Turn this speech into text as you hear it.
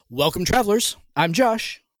Welcome, travelers. I'm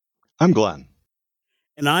Josh. I'm Glenn.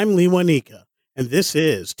 And I'm Lewanika. And this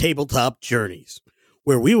is Tabletop Journeys,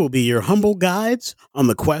 where we will be your humble guides on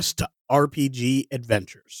the quest to RPG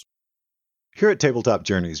adventures. Here at Tabletop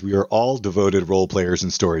Journeys, we are all devoted role players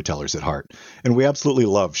and storytellers at heart, and we absolutely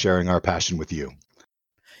love sharing our passion with you.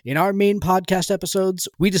 In our main podcast episodes,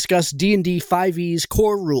 we discuss D&D 5e's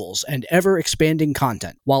core rules and ever-expanding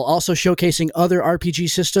content, while also showcasing other RPG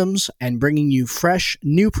systems and bringing you fresh,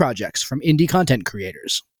 new projects from indie content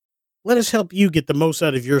creators. Let us help you get the most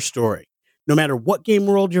out of your story, no matter what game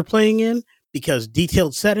world you're playing in, because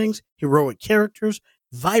detailed settings, heroic characters,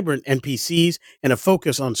 vibrant NPCs, and a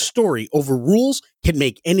focus on story over rules can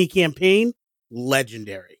make any campaign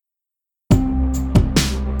legendary.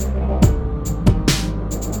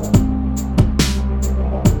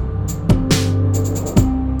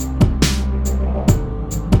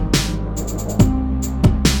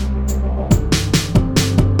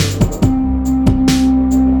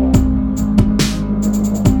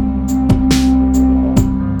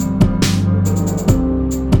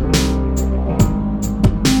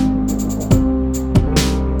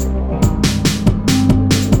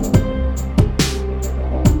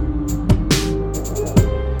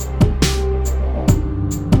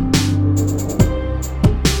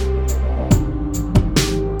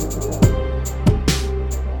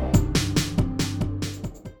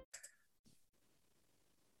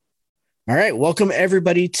 All right, welcome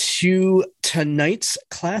everybody to tonight's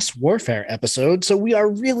Class Warfare episode. So we are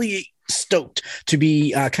really stoked to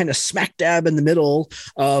be kind of smack dab in the middle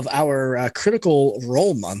of our Critical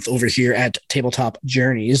Role Month over here at Tabletop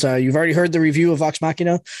Journeys. You've already heard the review of Vox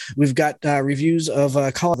Machina. We've got reviews of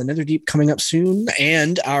Call of the Netherdeep coming up soon,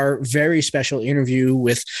 and our very special interview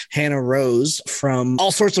with Hannah Rose from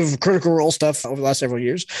all sorts of Critical Role stuff over the last several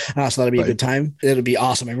years. So that'll be a good time. It'll be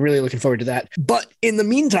awesome. I'm really looking forward to that. But in the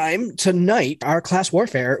meantime, tonight, our Class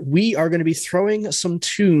Warfare, we are going to be throwing some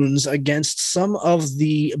tunes against some of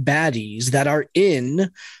the baddies that are in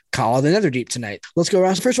Call of the Netherdeep tonight. Let's go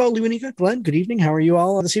around. First of all, Lewanika, Glenn, good evening. How are you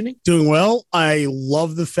all this evening? Doing well. I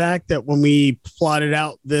love the fact that when we plotted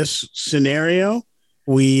out this scenario,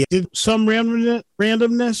 we did some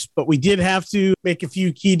randomness, but we did have to make a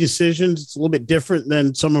few key decisions. It's a little bit different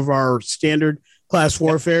than some of our standard Class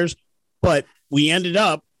Warfares, but we ended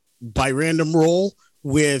up by random roll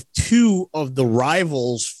with two of the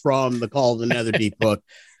rivals from the Call of the Netherdeep book.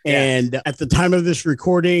 And at the time of this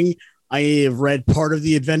recording, I have read part of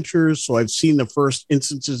the adventures, so I've seen the first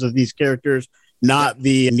instances of these characters, not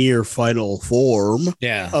the near final form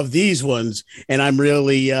of these ones. And I'm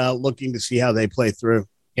really looking to see how they play through.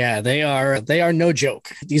 Yeah, they are no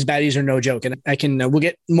joke. These baddies are no joke. And we'll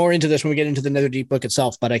get more into this when we get into the Netherdeep book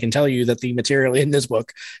itself, but I can tell you that the material in this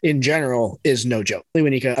book in general is no joke.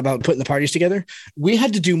 Lewanika, about putting the parties together, we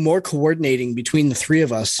had to do more coordinating between the three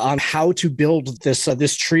of us on how to build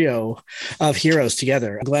this trio of heroes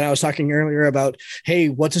together. Glenn, I was talking earlier about, hey,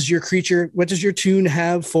 what does your tune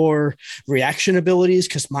have for reaction abilities?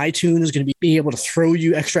 Because my tune is going to be able to throw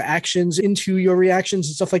you extra actions into your reactions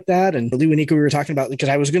and stuff like that. And Lewanika, we were talking about, because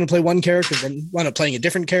I was going to play one character, then wound up playing a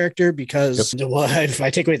different character because if I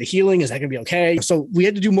take away the healing, is that going to be okay? So we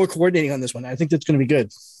had to do more coordinating on this one. I think that's going to be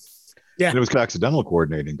good. Yeah. And it was accidental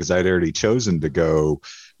coordinating because I'd already chosen to go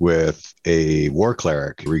with a war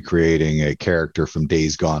cleric, recreating a character from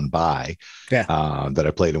Days Gone By that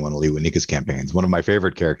I played in one of Lewanika's campaigns. One of my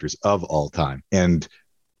favorite characters of all time. And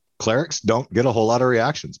clerics don't get a whole lot of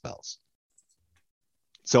reaction spells.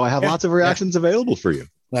 So I have lots of reactions available for you.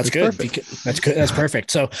 That's good. That's good. That's perfect.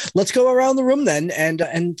 So let's go around the room then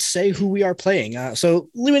and say who we are playing. So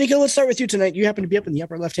Lewanika, let's start with you tonight. You happen to be up in the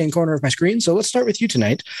upper left-hand corner of my screen. So let's start with you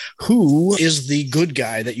tonight. Who is the good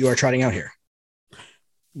guy that you are trotting out here?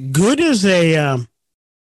 Good is a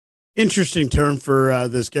interesting term for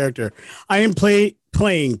this character. I am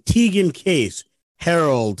playing Tegan Case,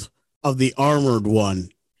 Herald of the Armored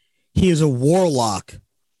One. He is a warlock.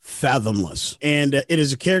 Fathomless. And it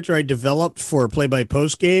is a character I developed for a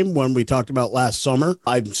play-by-post game when we talked about last summer.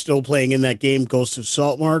 I'm still playing in that game, Ghost of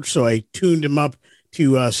Saltmarsh, so I tuned him up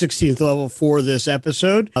to 16th level for this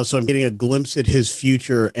episode. So I'm getting a glimpse at his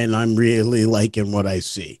future, and I'm really liking what I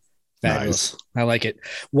see. Fabulous. Nice. I like it.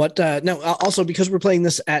 What now also, because we're playing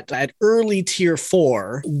this at early tier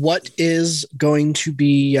 4, what is going to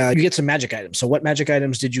be you get some magic items. So what magic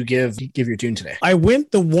items did you give your tune today? I went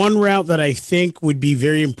the one route that I think would be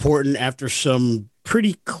very important after some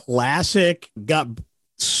pretty classic got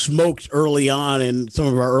smoked early on in some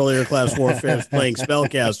of our earlier Class Warfare playing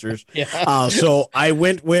spellcasters. So I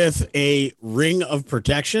went with a Ring of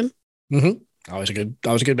Protection. Mm-hmm. Always a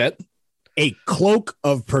good bet. A Cloak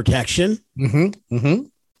of Protection. Mm-hmm. Mm-hmm.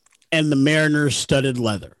 and the Mariner's studded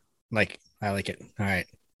leather. I like it. All right,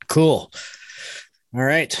 cool. All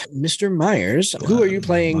right, Mr. Myers, who are you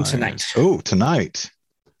playing tonight? Oh, tonight.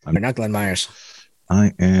 I'm not Glenn Myers.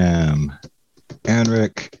 I am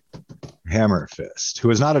Anric Hammerfist, who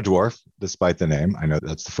is not a dwarf, despite the name. I know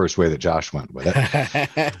that's the first way that Josh went with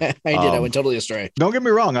it. I went totally astray. Don't get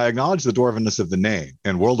me wrong. I acknowledge the dwarvenness of the name.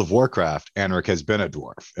 In World of Warcraft, Anric has been a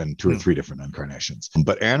dwarf in 2 or 3 different incarnations.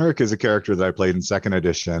 But Anric is a character that I played in 2nd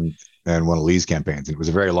edition and one of Lee's campaigns. And it was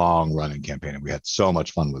a very long-running campaign, and we had so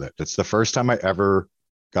much fun with it. It's the first time I ever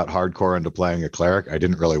got hardcore into playing a cleric. I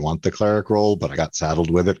didn't really want the cleric role, but I got saddled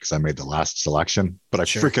with it because I made the last selection. But I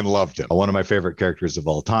freaking loved him. One of my favorite characters of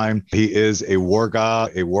all time. He is a war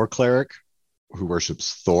god, a war cleric who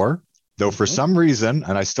worships Thor. Though for some reason,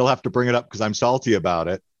 and I still have to bring it up because I'm salty about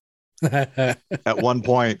it, at one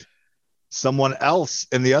point, someone else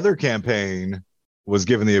in the other campaign was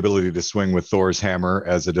given the ability to swing with Thor's hammer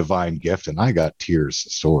as a divine gift, and I got Tyr's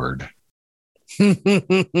sword.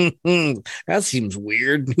 That seems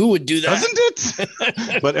weird. Who would do that? Doesn't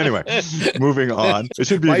it? But anyway, moving on. It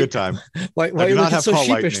should be a good time. Why are you looking so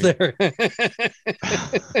sheepish there?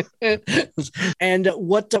 And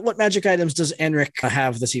what magic items does Anric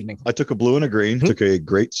have this evening? I took a blue and a green. Took a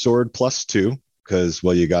great sword +2 because,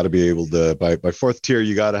 well, you got to be able to, by 4th tier,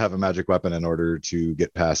 you got to have a magic weapon in order to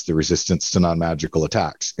get past the resistance to non-magical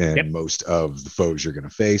attacks in most of the foes you're going to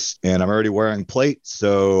face. And I'm already wearing plate,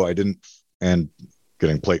 so I didn't. And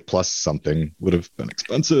getting plate plus something would have been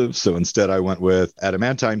expensive. So instead I went with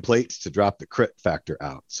adamantine plates to drop the crit factor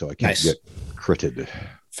out. So I can't get critted.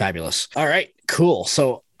 Fabulous. All right, cool.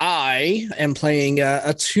 So I am playing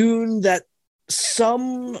a tune that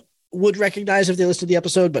some would recognize if they listened to the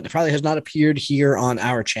episode, but it probably has not appeared here on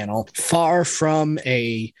our channel. Far from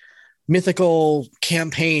a mythical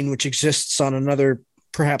campaign which exists on another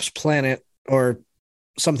perhaps planet or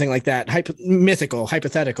something like that,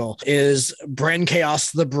 hypothetical, is Bran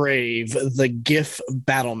Chaos the Brave, the GIF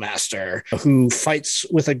Battlemaster, who fights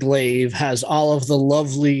with a glaive, has all of the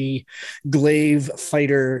lovely glaive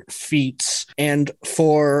fighter feats. And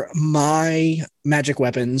for my magic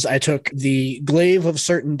weapons, I took the Glaive of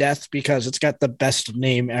Certain Death because it's got the best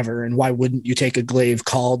name ever, and why wouldn't you take a glaive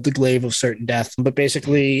called the Glaive of Certain Death? But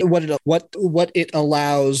basically what it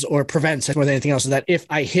allows or prevents more than anything else is that if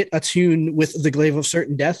I hit a tune with the Glaive of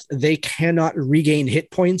Certain Death, they cannot regain hit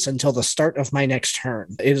points until the start of my next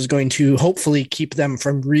turn. It is going to hopefully keep them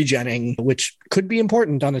from regenning, which could be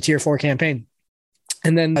important on a tier 4 campaign.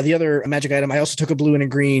 And then the other magic item, I also took a blue and a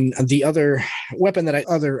green. The other item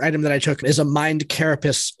that I took is a Mind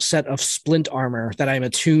Carapace set of splint armor that I'm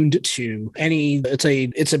attuned to.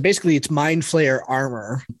 It's Mind Flayer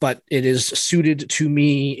armor, but it is suited to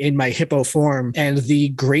me in my hippo form. And the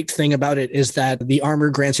great thing about it is that the armor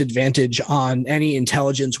grants advantage on any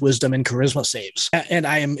intelligence, wisdom, and charisma saves. And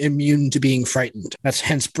I am immune to being frightened. That's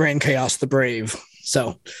hence Bran Chaos the Brave.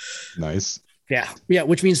 So nice. Yeah,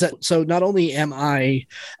 which means that so not only am I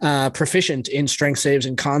proficient in strength saves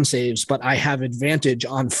and con saves, but I have advantage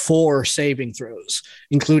on 4 saving throws,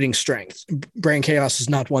 including strength. Bran Chaos is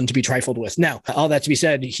not one to be trifled with. Now, all that to be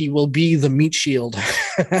said, he will be the meat shield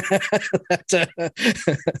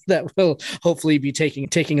that will hopefully be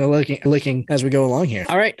taking a licking as we go along here.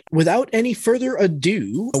 All right, without any further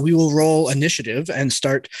ado, we will roll initiative and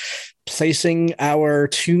start placing our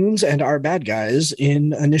tunes and our bad guys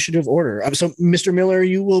in initiative order. So, Mr. Miller,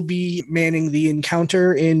 you will be manning the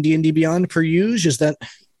encounter in D&D Beyond per use. Is that?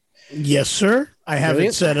 Yes, sir. I have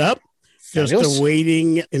it set up. Just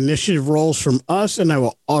awaiting initiative rolls from us, and I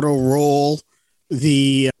will auto roll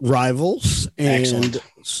the rivals. And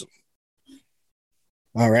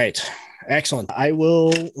all right. Excellent. I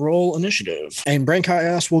will roll initiative, and Bran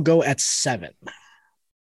Chaos will go at 7.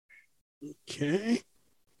 Okay.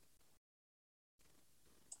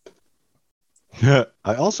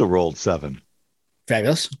 I also rolled 7.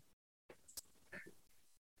 Fabulous.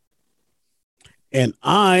 And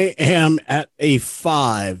I am at a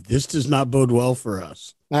 5. This does not bode well for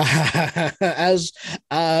us. Because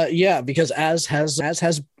as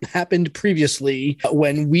has happened previously,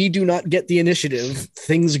 when we do not get the initiative,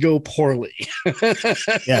 things go poorly.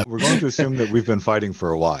 Yeah, we're going to assume that we've been fighting for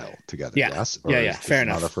a while together. Yeah. Yes. Fair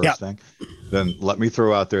enough. Not a first thing. Then let me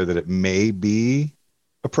throw out there that it may be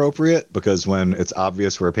appropriate because when it's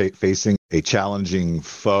obvious we're facing a challenging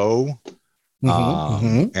foe,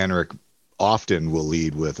 Anric often will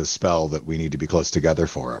lead with a spell that we need to be close together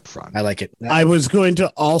for up front. I like it. I was going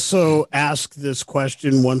to also ask this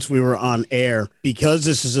question once we were on air, because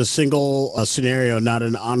this is a single scenario, not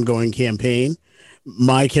an ongoing campaign.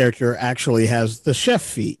 My character actually has the chef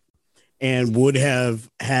feat. and would have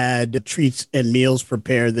had treats and meals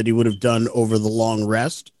prepared that he would have done over the long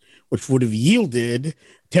rest, which would have yielded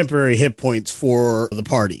temporary hit points for the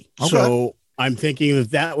party. Okay. So I'm thinking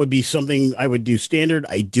that that would be something I would do standard.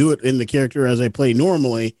 I do it in the character as I play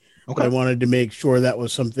normally. Okay. But I wanted to make sure that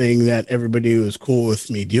was something that everybody was cool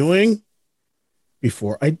with me doing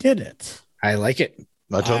before I did it. I like it.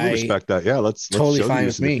 I totally respect that. Yeah, let's totally show fine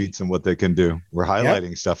these with me. Defeats and what they can do. We're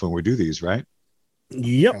highlighting stuff when we do these, right?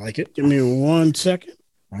 Yep. I like it. Give me 1 second.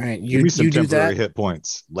 All right. Give me some you temporary do that. hit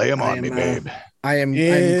points. Lay them on me, babe.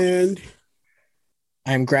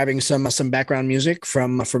 I'm grabbing some background music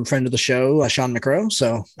from friend of the show, Sean McCrow.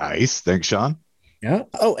 So nice. Thanks, Sean. Yeah.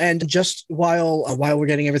 Oh, and just while we're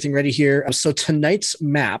getting everything ready here, so tonight's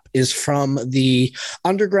map is from the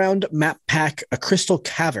Underground Map Pack, Crystal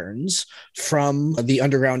Caverns from the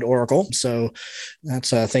Underground Oracle. So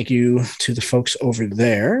that's thank you to the folks over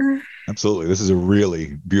there. Absolutely. This is a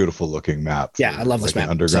really beautiful looking map. Yeah, I love this map.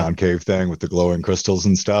 Underground cave thing with the glowing crystals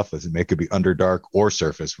and stuff. Does it make it be underdark or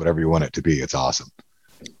surface, whatever you want it to be? It's awesome.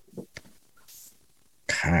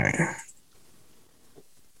 Okay.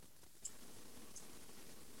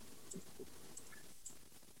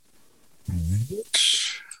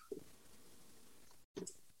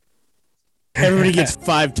 Everybody gets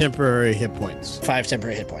 5 temporary hit points. 5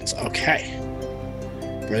 temporary hit points. Okay.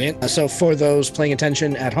 Brilliant. So for those playing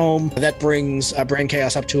attention at home, that brings Brain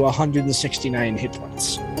Chaos up to 169 hit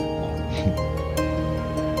points.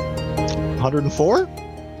 104?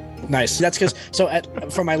 Nice. That's because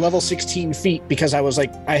for my level 16 feat, because I was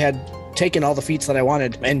I had taken all the feats that I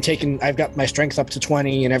wanted and I've got my strength up to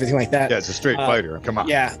 20 and everything like that. Yeah, it's a straight fighter. Come on.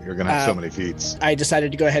 Yeah. You're going to have so many feats. I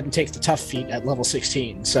decided to go ahead and take the tough feat at level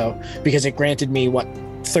 16. So, because it granted me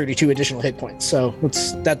 32 additional hit points. So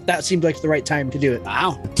that seemed like the right time to do it.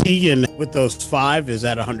 Wow. Tegan with those 5 is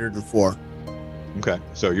at 104. Okay.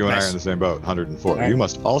 So you and I are in the same boat, 104. Right. You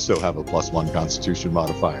must also have a +1 Constitution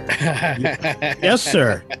modifier. Yes,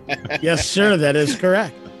 sir. Yes, sir. That is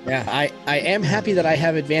correct. Yeah, I am happy that I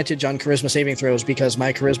have advantage on charisma saving throws because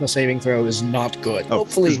my charisma saving throw is not good.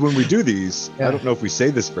 Hopefully, when we do these, I don't know if we say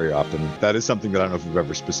this very often. That is something that I don't know if we've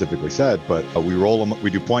ever specifically said, but we roll them. We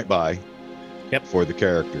do point by for the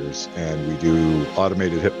characters, and we do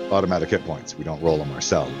automatic hit points. We don't roll them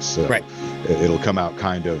ourselves. So it'll come out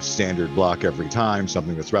kind of standard block every time,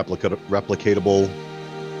 something that's replicable.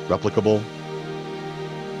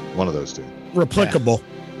 One of those two. Replicable. Yeah.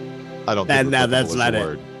 I don't think that's not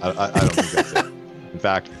it. I don't think that's it. In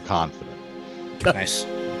fact, confident. Nice.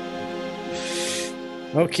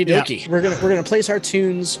 Okie dokie. We're gonna place our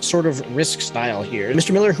tunes sort of risk style here.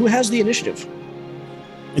 Mr. Miller, who has the initiative?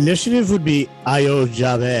 Initiative would be Io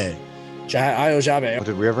Jabe. Io Jabe.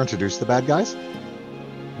 Did we ever introduce the bad guys?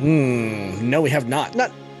 No, we have not.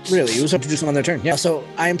 Not really. It was introduced on their turn. Yeah. So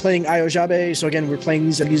I am playing Io Jabe. So again, we're playing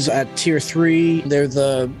these at tier 3. They're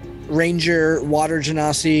the Ranger, Water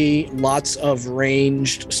Genasi, lots of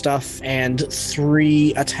ranged stuff, and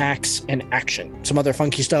 3 attacks and action. Some other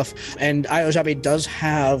funky stuff. And Io Jabe does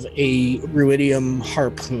have a Ruidium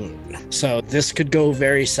Harpoon. So this could go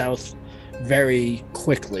very south very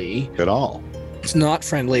quickly. At all. It's not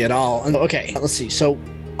friendly at all. Okay, let's see. So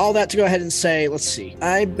all that to go ahead and say, let's see.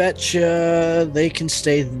 I bet you they can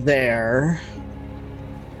stay there.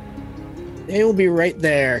 They will be right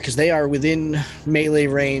there because they are within melee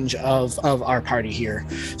range of our party here,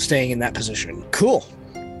 staying in that position. Cool.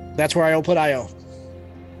 That's where I'll put Io.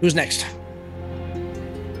 Who's next?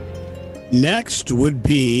 Next would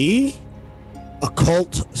be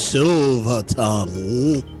Occult Silver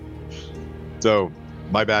Tongue. So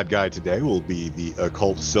my bad guy today will be the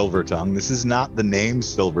Occult Silver Tongue. This is not the name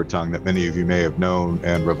Silver Tongue that many of you may have known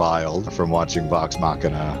and reviled from watching Vox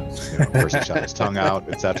Machina, person shot his tongue out,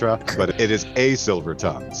 etc. But it is a silver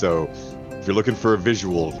tongue. So if you're looking for a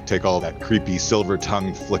visual, take all that creepy silver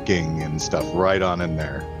tongue flicking and stuff right on in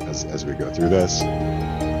there as we go through this.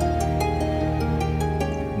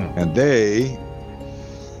 And they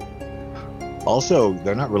also,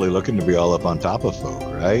 they're not really looking to be all up on top of folk,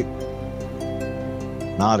 right?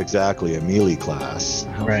 Not exactly a melee class.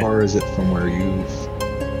 How far is it from where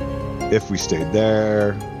if we stayed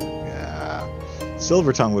there? Yeah.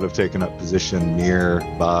 Silver Tongue would have taken up position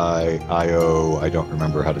nearby Io. I don't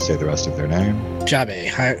remember how to say the rest of their name.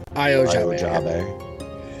 Jabe. Io Jabe.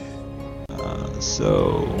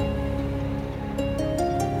 So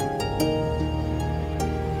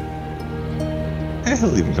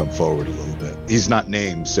he'll even come forward a little bit. He's not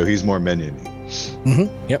named, so he's more minion-y.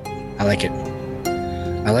 Mm-hmm. Yep. I like it.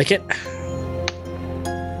 All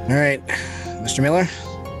right, Mr. Miller.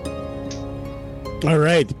 All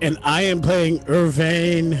right, and I am playing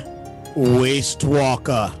Irvan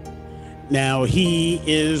Wastewalker. Now, he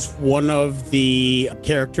is one of the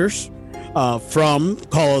characters from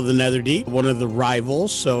Call of the Netherdeep, one of the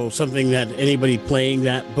rivals. So something that anybody playing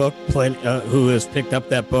that book, who has picked up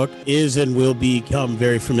that book, is and will become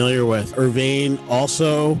very familiar with. Irvan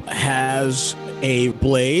also has a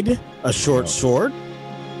blade, a short sword,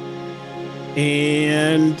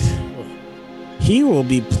 and he will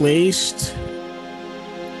be placed...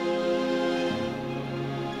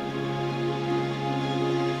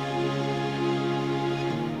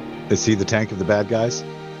 Is he the tank of the bad guys?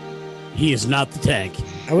 He is not the tank.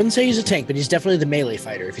 I wouldn't say he's a tank, but he's definitely the melee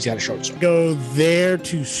fighter if he's got a short sword. Go there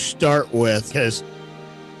to start with, because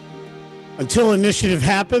until initiative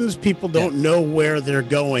happens, people don't know where they're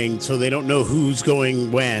going, so they don't know who's going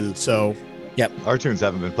when. So, Our tunes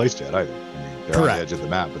haven't been placed yet either. I mean, they're on the edge of the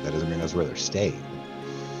map, but that doesn't mean that's where they're staying.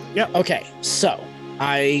 Yep. Okay, so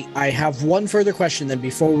I have one further question then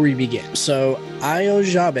before we begin. So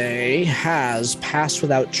Jabe has passed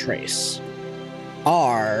without trace.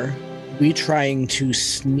 Are we trying to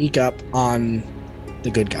sneak up on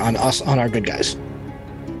our good guys?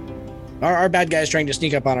 Are our bad guys trying to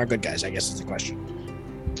sneak up on our good guys? I guess is the question.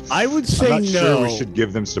 I would say I'm not no. sure we should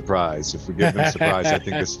give them surprise. If we give them surprise, I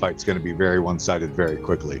think this fight's going to be very one-sided very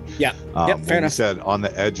quickly. Yeah. Fair enough. We said on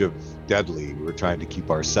the edge of deadly, we were trying to keep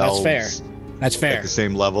ourselves That's fair. At the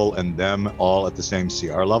same level and them all at the same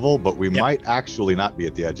CR level, but we might actually not be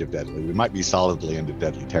at the edge of deadly. We might be solidly into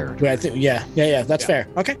deadly territory. I think, that's fair.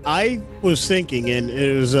 Okay. I was thinking, and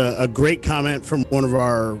it was a great comment from one of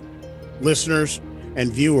our listeners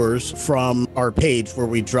and viewers from our page where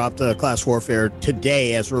we dropped a Class Warfare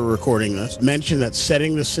today as we're recording this, mentioned that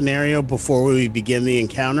setting the scenario before we begin the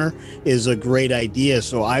encounter is a great idea.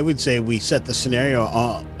 So I would say we set the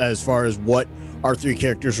scenario as far as what our three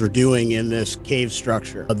characters are doing in this cave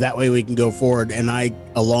structure. That way we can go forward. And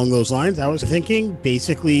along those lines, I was thinking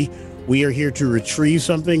basically we are here to retrieve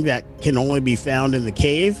something that can only be found in the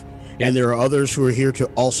cave. And there are others who are here to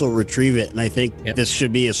also retrieve it. And I think this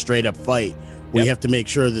should be a straight up fight. We have to make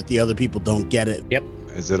sure that the other people don't get it. Yep.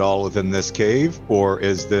 Is it all within this cave, or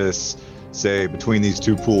is this, say, between these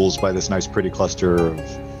two pools by this nice pretty cluster of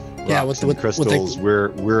rocks and crystals,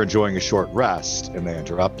 we're enjoying a short rest and they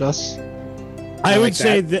interrupt us? I would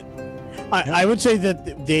say that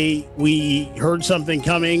we heard something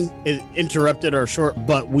coming, it interrupted our short,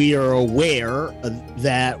 but we are aware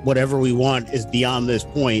that whatever we want is beyond this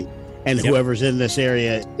point, and whoever's in this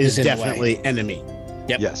area is definitely enemy.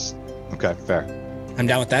 Yep. Yes. Okay, fair. I'm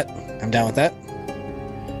down with that.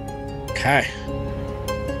 Okay.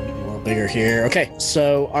 A little bigger here. Okay,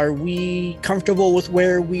 so are we comfortable with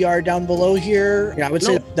where we are down below here? Yeah, I would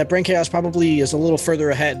say that Brain Chaos probably is a little further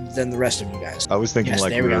ahead than the rest of you guys. I was thinking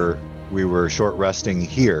we were short resting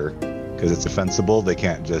here because it's defensible. They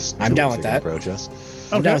can't just approach us.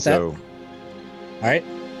 I'm down with that. All right.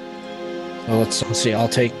 So let's see. I'll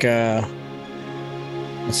take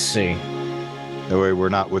let's see. That way we're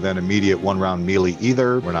not within immediate one-round melee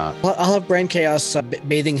either. We're not. I'll have Brain Chaos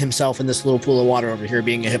bathing himself in this little pool of water over here,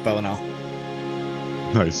 being a hippo and all.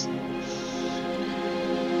 Nice.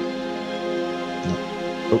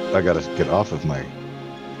 Oh, I gotta get off of my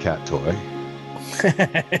cat toy.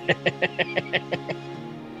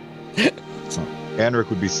 So, Anric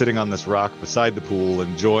would be sitting on this rock beside the pool,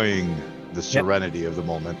 enjoying the serenity of the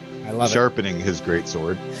moment. I love sharpening his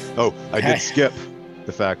greatsword. Oh, I did skip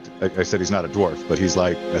the fact I said he's not a dwarf, but he's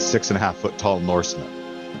like a 6.5 foot tall Norseman.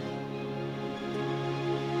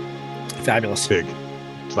 Fabulous. Big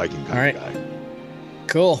Viking kind of guy.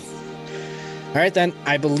 Cool. All right, then.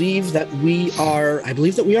 I believe that we are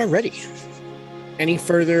ready. Any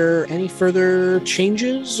further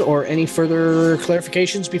changes or any further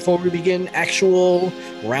clarifications before we begin actual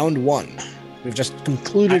round one? We've just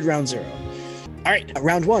concluded round 0. All right,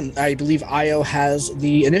 round 1. I believe Io has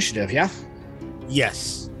the initiative, yeah?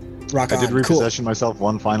 Yes. Rock on. I did repossession myself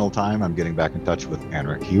one final time. I'm getting back in touch with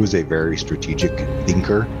Anric. He was a very strategic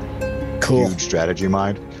thinker. Cool. Huge strategy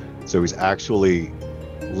mind. So he's actually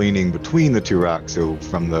leaning between the two rocks. So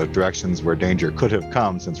from the directions where danger could have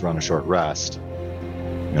come, since we're on a short rest,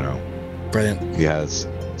 brilliant. He has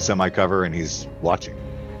semi-cover and he's watching.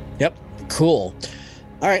 Yep. Cool.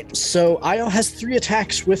 All right, so Io has 3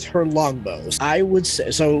 attacks with her longbows. I would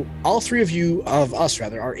say, so all 3 of us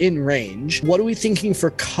are in range. What are we thinking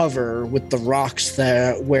for cover with the rocks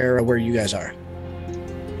where you guys are?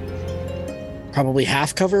 Probably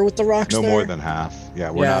half cover with the rocks No there? more than half.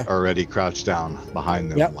 Yeah, we're not already crouched down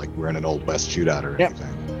behind them like we're in an Old West shootout or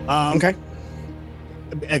anything. Okay.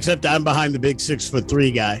 Except I'm behind the big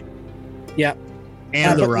 6'3" guy. Yeah.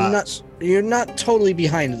 And the rocks. You're not totally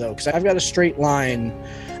behind, though, because I've got a straight line.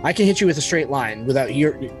 I can hit you with a straight line without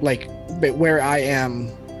your like where I am.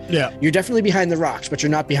 Yeah, you're definitely behind the rocks, but you're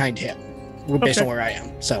not behind him, based on where I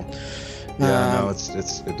am. So. Yeah, no,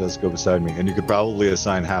 it does go beside me, and you could probably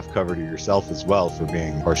assign half cover to yourself as well for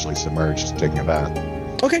being partially submerged, taking a bath.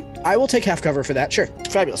 Okay, I will take half cover for that. Sure,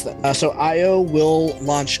 fabulous then. So Io will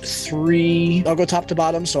launch 3. I'll go top to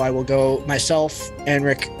bottom. So I will go myself,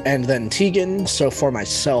 Anric, and then Tegan. So for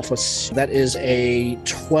myself, that is a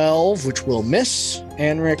 12, which will miss.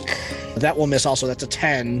 Anric, that will miss also. That's a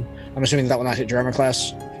 10. I'm assuming that will not hit your armor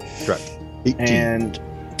class. Correct. 18. And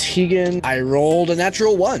Tegan, I rolled a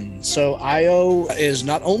natural 1. So Io is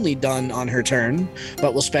not only done on her turn,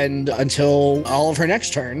 but will spend until all of her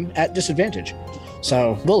next turn at disadvantage.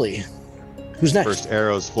 So, Bully, who's next? First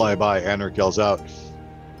arrows fly by. Anric yells out,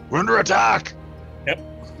 "We're under attack!" Yep.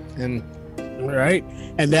 And all right.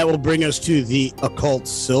 And that will bring us to the occult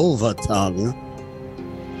Silver Tongue.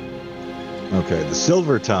 Okay, the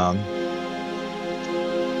Silver Tongue,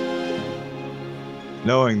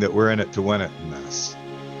 knowing that we're in it to win it in this,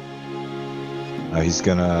 he's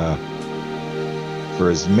gonna,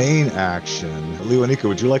 for his main action, Lewanika,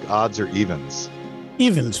 would you like odds or evens?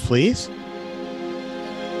 Evens, please.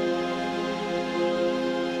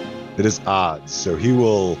 It is odds, so he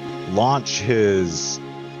will launch his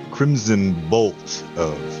crimson bolt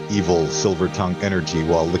of evil silver tongue energy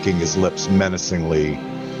while licking his lips menacingly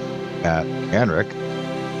at Anric.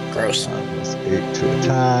 Gross. That's 8 to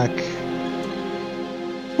attack.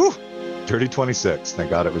 Whew! Dirty 26. Thank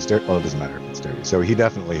God it was dirty. Well, it doesn't matter if it's dirty. So he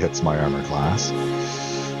definitely hits my armor class.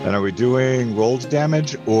 And are we doing rolled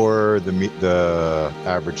damage or the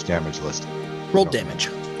average damage list? Rolled damage.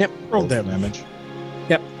 Yep. Rolled damage.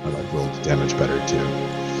 Yep. I like rolled damage better too.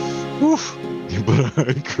 Oof. But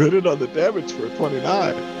I critted on the damage for a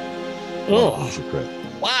 29. Oh, that's a crit.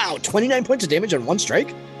 Wow, 29 points of damage on one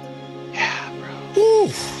strike? Yeah, bro.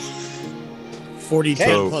 Oof. 42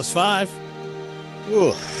 So, plus 5.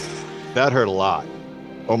 Oof. That hurt a lot.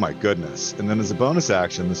 Oh my goodness. And then as a bonus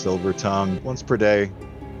action, the Silver Tongue, once per day.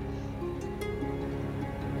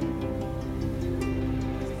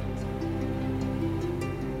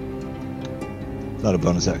 Not a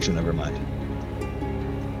bonus action, never mind.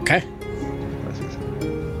 Okay.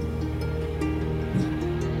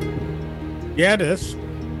 Yeah, it is.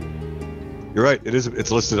 You're right. It is.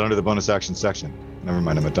 It's listed under the bonus action section. Never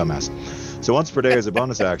mind. I'm a dumbass. So once per day as a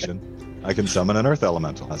bonus action, I can summon an earth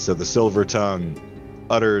elemental. So the Silver Tongue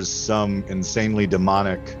utters some insanely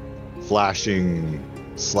demonic, flashing,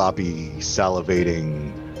 sloppy,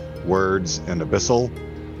 salivating words and abyssal,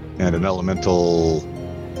 and an elemental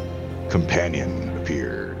companion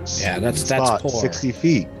appears. Yeah, that's spot, poor. 60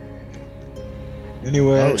 feet.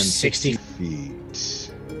 Anywhere in 60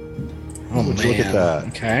 feet. Oh, Would man. you look at that?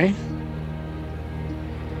 Okay.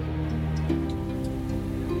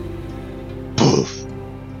 Poof.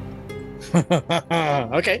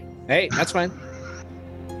 Okay. Hey, that's fine.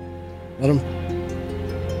 Let him.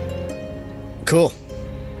 Cool.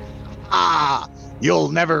 Ah, you'll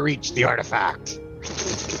never reach the artifact.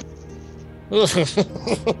 Don't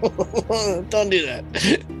do that.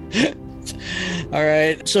 All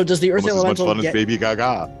right. So does the Earth Almost Elemental as much fun get... as Baby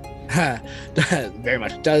Gaga. Very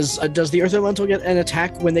much. Does the Earth Elemental get an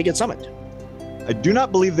attack when they get summoned? I do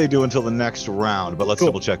not believe they do until the next round, but let's Cool.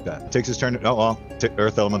 double check that. It takes its turn. Oh, well,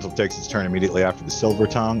 Earth Elemental takes its turn immediately after the Silver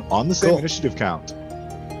Tongue on the same Cool. initiative count.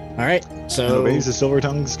 All right. And So obeys the Silver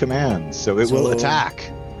Tongue's commands, so it will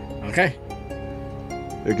attack. Okay.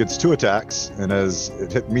 It gets 2 attacks, and as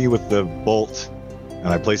it hit me with the bolt, and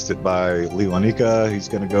I placed it by Lewanika, he's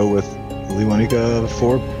going to go with Lewanika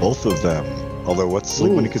for both of them. Although, what's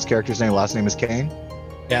Lewanika's character's name? Last name is Kane?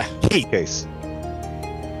 Yeah. Case.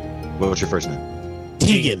 What's your first name?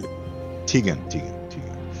 Tegan. Tegan.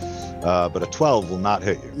 But a 12 will not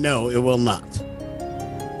hit you. No, it will not.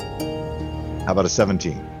 How about a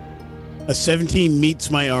 17? A 17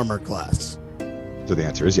 meets my armor class. So the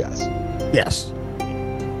answer is yes. Yes.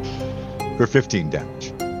 For 15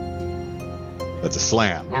 damage. That's a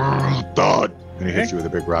slam. Thud! And he hits you with a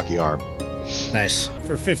big rocky arm. Nice.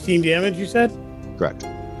 For 15 damage, you said? Correct.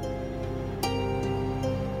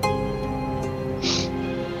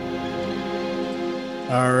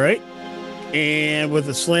 All right. And with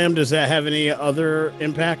the slam, does that have any other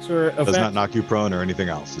impacts or effects? Does not knock you prone or anything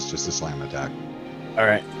else. It's just a slam attack. All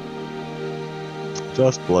right.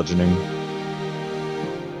 Just bludgeoning.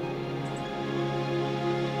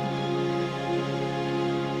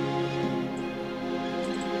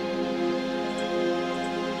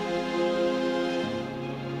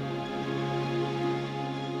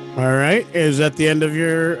 All right. Is that the end of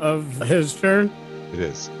his turn? It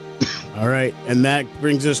is. All right. And that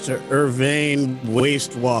brings us to Irvan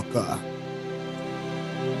Wastewalker.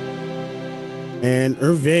 And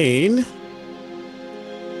Irvan...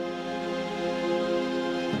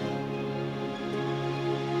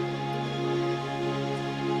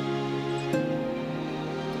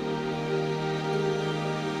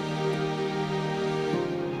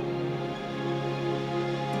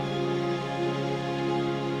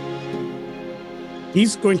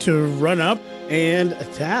 he's going to run up and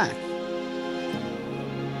attack.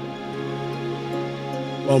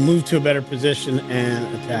 Well, move to a better position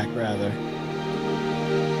and attack, rather.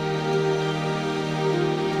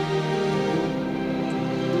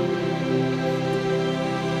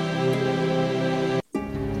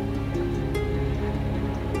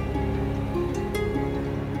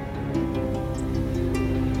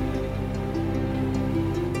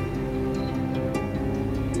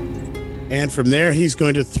 And from there, he's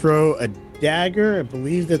going to throw a dagger. I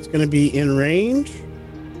believe that's going to be in range.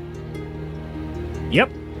 Yep.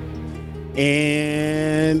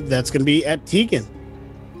 And that's going to be at Tegan.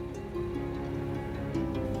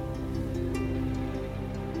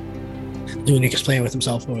 Nick is playing with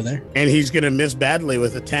himself over there. And he's going to miss badly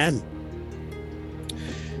with a 10.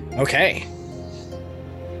 Okay.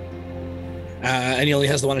 And he only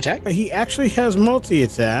has the one attack? He actually has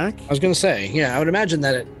multi-attack. I was going to say, yeah, I would imagine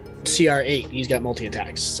that at CR8, he's got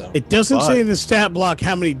multi-attacks. So it doesn't say in the stat block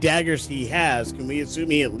how many daggers he has. Can we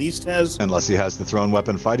assume he at least has? Unless he has the thrown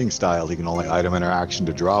weapon fighting style, he can only item interaction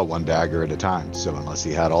to draw one dagger at a time. So unless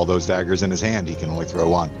he had all those daggers in his hand, he can only throw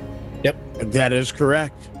one. Yep. That is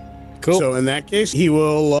correct. Cool. So in that case, he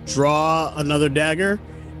will draw another dagger,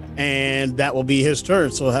 and that will be his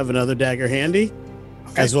turn. So he'll have another dagger handy,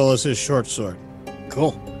 as well as his short sword.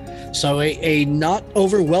 Cool. So a not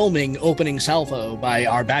overwhelming opening salvo by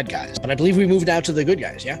our bad guys, but I believe we moved out to the good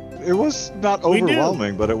guys. Yeah, it was not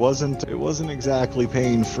overwhelming, but it wasn't exactly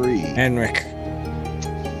pain-free. Anric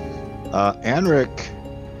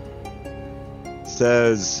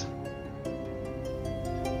says,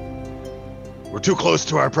 "We're too close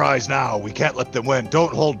to our prize now. We can't let them win.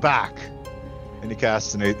 Don't hold back." And he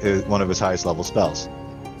casts one of his highest level spells.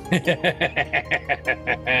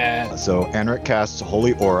 So Anric casts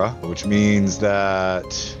Holy Aura, which means that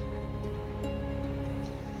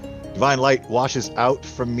divine light washes out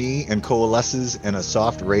from me and coalesces in a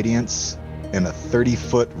soft radiance in a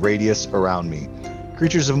 30-foot radius around me.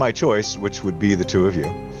 Creatures of my choice, which would be the two of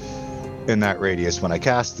you, in that radius when I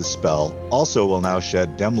cast the spell, also will now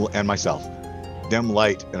shed dim light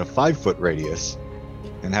in a 5-foot radius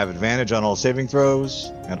and have advantage on all saving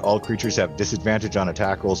throws, and all creatures have disadvantage on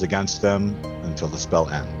attack rolls against them until the spell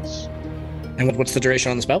ends. And what's the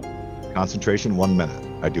duration on the spell? Concentration, 1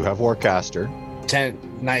 minute. I do have Warcaster. 10.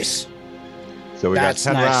 Nice. So we got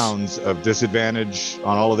 10 rounds of disadvantage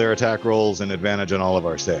on all of their attack rolls and advantage on all of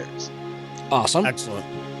our saves. Awesome. Excellent.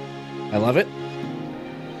 I love it.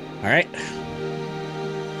 All right.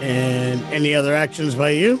 And any other actions by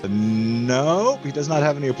you? No, he does not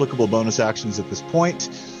have any applicable bonus actions at this point.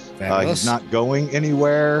 He's not going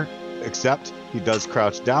anywhere, except he does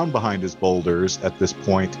crouch down behind his boulders at this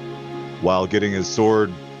point while getting his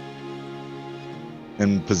sword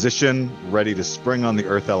in position, ready to spring on the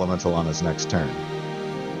earth elemental on his next turn.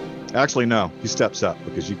 Actually, no, he steps up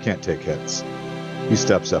because you can't take hits. He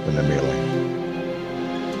steps up into melee.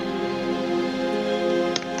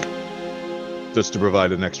 Just to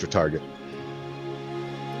provide an extra target.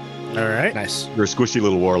 All right. Nice. You're a squishy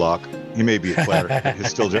little warlock. He may be a cleric, but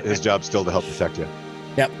his job's still to help protect you.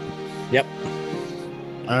 Yep.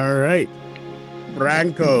 All right.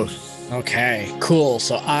 Brancos. Okay, cool.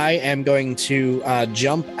 So I am going to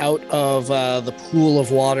jump out of the pool of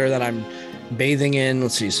water that I'm bathing in.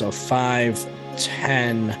 Let's see. So 5,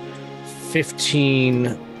 10,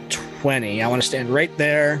 15, 20. I want to stand right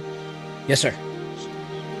there. Yes, sir.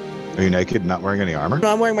 Are you naked, not wearing any armor?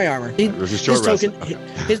 No, I'm wearing my armor. His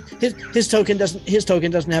token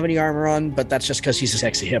doesn't have any armor on, but that's just because he's a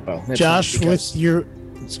sexy hippo. That's Josh, with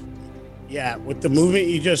the movement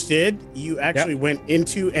you just did, you actually went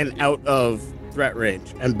into and out of threat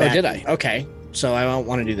range and back. Oh, did I? Okay, so I don't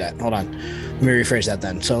want to do that. Hold on, let me rephrase that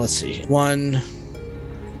then. So let's see. 1,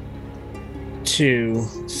 2,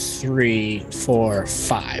 3, 4,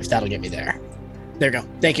 5. That'll get me there. There you go.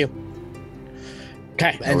 Thank you.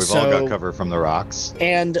 Okay, and we've all got cover from the rocks.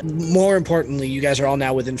 And more importantly, you guys are all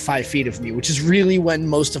now within 5 feet of me, which is really when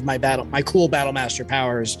most of my cool battle master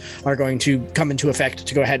powers are going to come into effect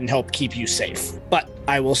to go ahead and help keep you safe. But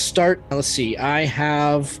I will start. Let's see. I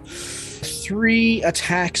have 3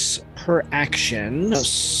 attacks per action.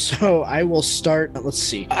 So I will start. Let's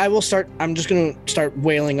see. I'm just going to start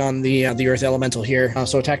wailing on the earth elemental here.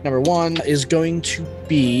 So attack number 1 is going to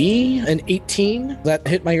be an 18. That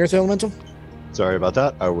hit my earth elemental. Sorry about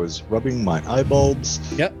that. I was rubbing my eye bulbs.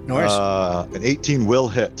 Yep, no worries. An 18 will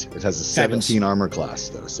hit. It has a 17 Fabulous. Armor class,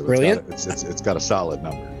 though. So Brilliant. It's got a solid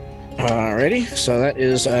number. Alrighty, so that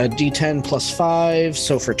is D10 plus 5.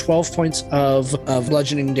 So for 12 points of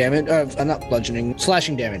bludgeoning damage, not bludgeoning,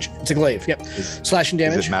 slashing damage. It's a glaive. Yep, slashing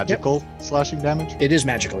damage. Is it magical slashing damage? It is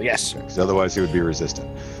magical. Yes. Because otherwise he would be resistant.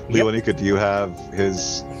 Leonika, do you have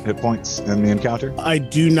his hit points in the encounter? I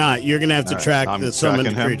do not. You're gonna have to track the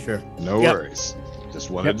summoned creature. No worries. Just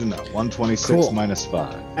wanted to know. 126 minus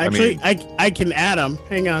 5. Actually, I can add them.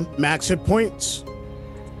 Hang on. Max hit points.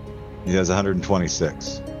 He has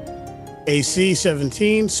 126. AC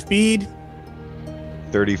 17, speed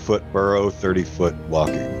 30-foot burrow, 30-foot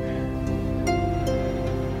walking.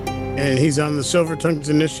 And he's on the Silver Tongues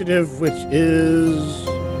initiative, which is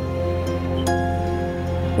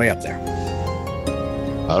way up there.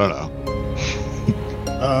 I don't know.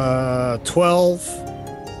 12.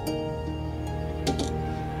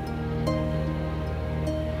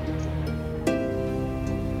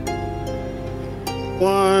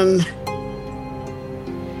 One.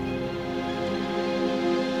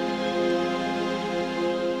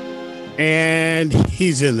 And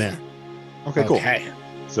he's in there. Okay, cool. Okay.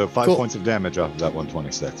 So 5 points of damage off of that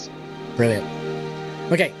 126. Brilliant.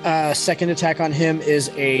 Okay, second attack on him is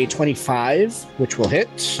a 25, which will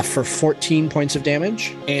hit for 14 points of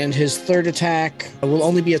damage. And his third attack will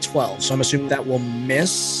only be a 12, so I'm assuming that will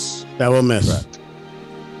miss. That will miss. Correct.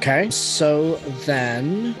 Okay, so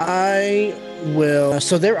then I will...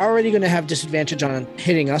 So they're already going to have disadvantage on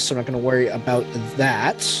hitting us, so I'm not going to worry about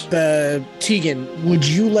that. Tegan, would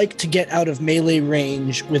you like to get out of melee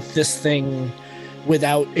range with this thing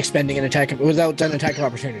without expending an attack, without an attack of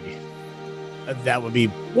opportunity? That would be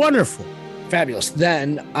wonderful. Fabulous.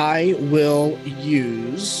 Then I will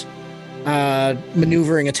use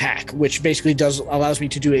maneuvering attack, which basically allows me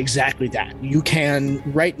to do exactly that. You can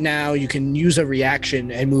use a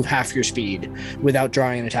reaction and move half your speed without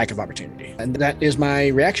drawing an attack of opportunity. And that is my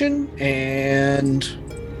reaction. And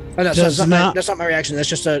that's not my reaction. That's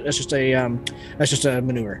just a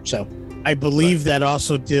maneuver. So I believe that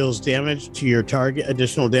also deals damage to your target,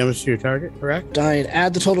 additional damage to your target, correct? I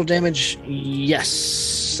add the total damage.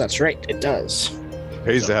 Yes, that's right. It does.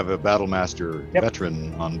 Pays to have a battle master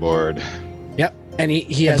veteran on board. Yep, and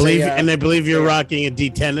he has. I believe you're rocking a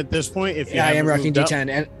D10 at this point. If I am rocking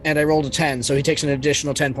D10, and I rolled a 10, so he takes an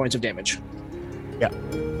additional 10 points of damage. Yeah.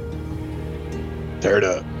 Tear it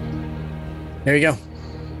up. There you go.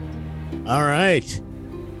 All right.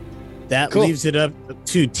 That leaves it up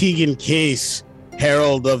to Tegan Case,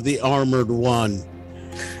 Herald of the Armored One.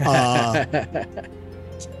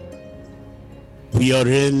 We are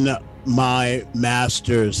in my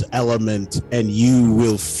master's element, and you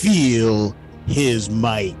will feel his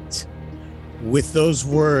might. With those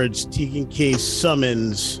words, Tegan Case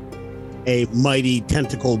summons a mighty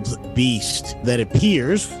tentacled beast that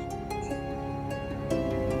appears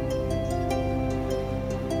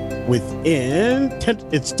within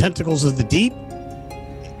its tentacles of the deep.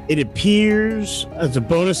 It appears as a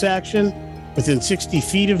bonus action within 60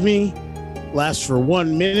 feet of me, lasts for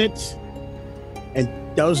 1 minute, and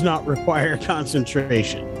does not require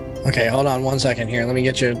concentration. Okay, hold on 1 second here. Let me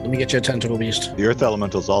get you a tentacle beast. The earth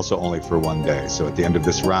elemental is also only for 1 day. So at the end of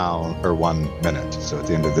this round, or 1 minute. So at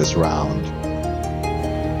the end of this round,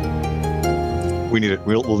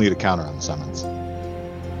 we'll need a counter on the summons.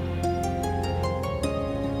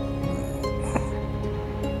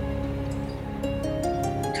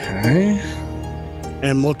 Okay.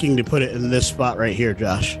 I'm looking to put it in this spot right here,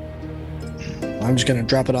 Josh. I'm just going to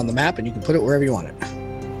drop it on the map, and you can put it wherever you want it.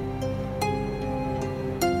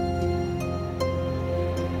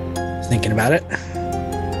 Thinking about it.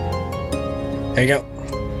 There you go.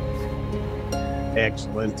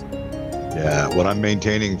 Excellent. Yeah, what I'm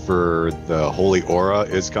maintaining for the Holy Aura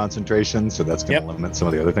is concentration, so that's going to limit some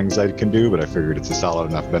of the other things I can do, but I figured it's a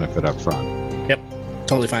solid enough benefit up front. Yep,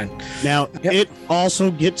 totally fine. Now, it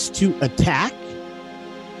also gets to attack,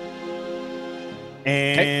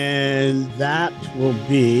 and that will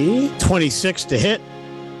be 26 to hit.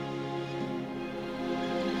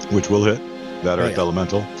 Which will hit that earth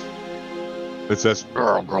elemental. It says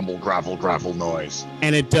grumble, gravel noise.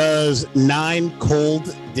 And it does 9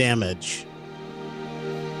 cold damage.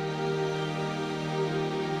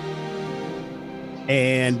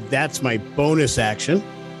 And that's my bonus action.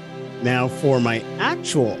 Now for my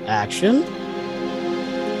actual action,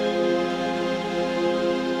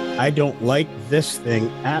 I don't like this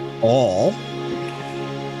thing at all.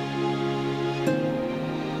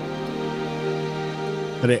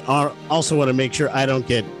 But I also want to make sure I don't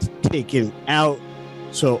get taken out.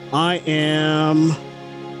 So I am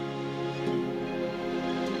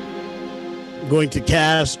going to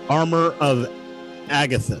cast Armor of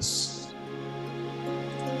Agathis.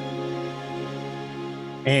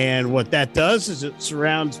 And what that does is it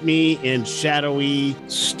surrounds me in shadowy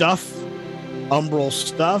stuff, umbral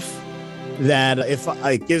stuff, that if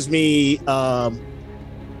it gives me... I'm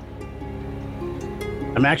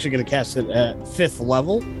actually going to cast it at 5th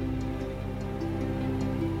level.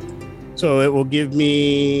 So it will give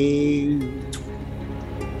me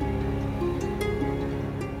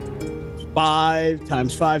 5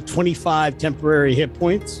 times 5, 25 temporary hit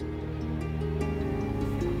points.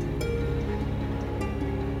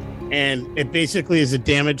 And it basically is a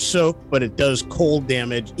damage soak, but it does cold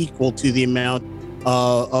damage equal to the amount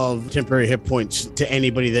of temporary hit points to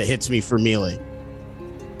anybody that hits me for melee.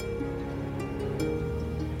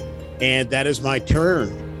 And that is my turn.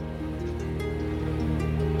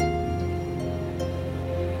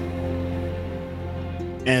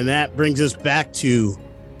 And that brings us back to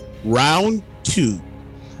round 2.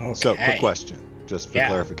 Okay. So, quick question, just for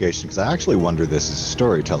clarification, because I actually wonder this as a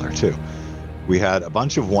storyteller too. We had a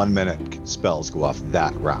bunch of 1-minute spells go off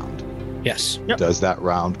that round. Yes. Yep. Does that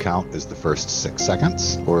round count as the first 6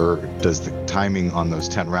 seconds, or does the timing on those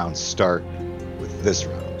 10 rounds start with this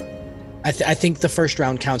round? I think the first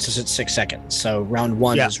round counts as it's 6 seconds. So round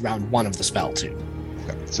 1 is round 1 of the spell too.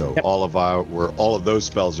 Okay. So all of those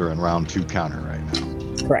spells are in round 2 counter right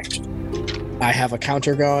now. Correct. I have a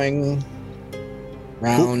counter going.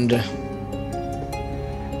 Round 2.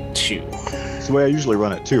 It's the way I usually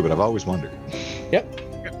run it too, but I've always wondered. Yep.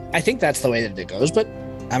 I think that's the way that it goes, but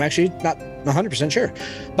I'm actually not 100% sure.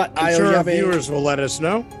 But I'm sure our viewers will let us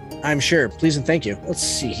know. I'm sure. Please and thank you. Let's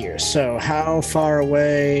see here. So how far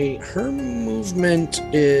away? Her movement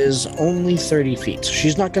is only 30 feet. So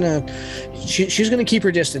she's not going to... She's going to keep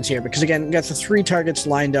her distance here because, again, we've got the 3 targets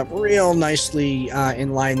lined up real nicely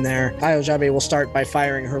in line there. Jabe will start by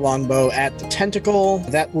firing her longbow at the tentacle.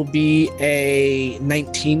 That will be a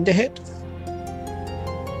 19 to hit.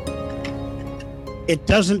 It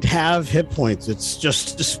doesn't have hit points. It's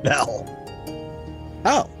just a spell.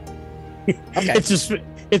 Oh. Okay.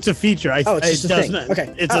 It's a feature. It's just a thing.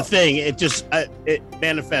 Okay. It's a thing. It just it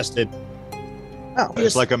manifested. Oh,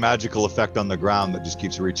 it's like a magical effect on the ground that just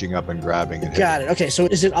keeps reaching up and grabbing and got it. Okay, so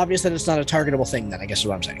is it obvious that it's not a targetable thing then? I guess is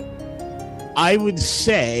what I'm saying. I would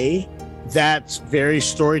say that's very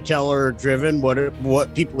storyteller driven.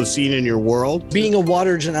 What people have seen in your world. Being a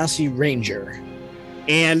Water Genasi ranger,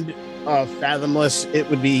 and fathomless, it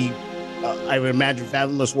would be. I would imagine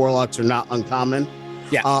fathomless warlocks are not uncommon.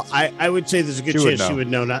 Yeah, I would say there's a good chance she would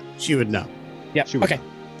know. She would know. Yeah. Okay.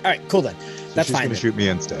 All right. Cool then. That's she's fine. She's going to shoot me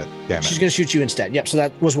instead. Damn it. She's going to shoot you instead. Yep. So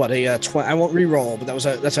that was what a 20. I won't re-roll, but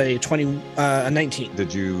that's a 20, a 19.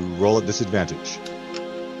 Did you roll at disadvantage?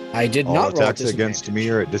 I did All not roll at attacks disadvantage. against me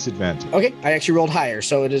are at disadvantage. Okay. I actually rolled higher,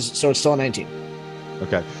 so it's still a 19.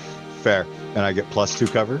 Okay. Fair. And I get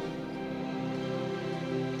 +2 cover.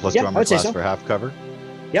 +2 on my class for half cover.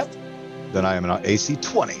 Yep. Then I am an AC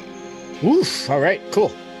 20. Oof. All right.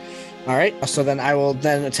 Cool. All right. So then I will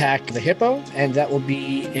then attack the hippo, and that will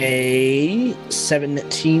be a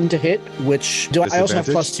 17 to hit, which I also have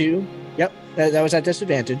 +2. Yep. That was at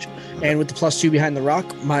disadvantage. Okay. And with the +2 behind the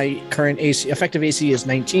rock, my current effective AC is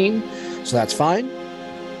 19. So that's fine.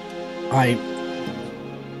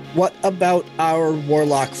 What about our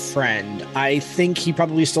warlock friend? I think he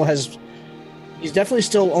probably still has... He's definitely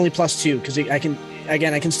still only +2 because I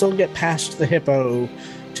can still get past the hippo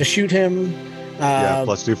to shoot him.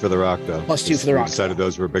 +2 for the rock, though. +2 for the rock. We decided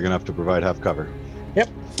those were big enough to provide half cover. Yep.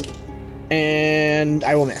 And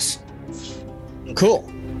I will miss.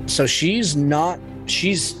 Cool. So she's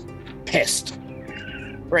pissed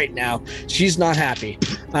right now. She's not happy.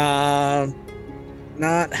 Not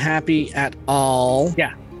happy at all.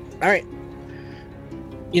 Yeah. All right.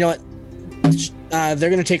 You know what? They're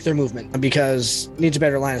going to take their movement because needs a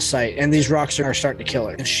better line of sight, and these rocks are starting to kill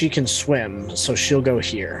her. And she can swim, so she'll go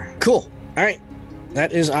here. Cool. All right.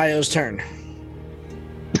 That is Io's turn. I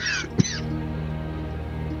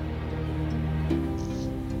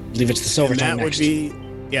believe it's the silver tongue next. That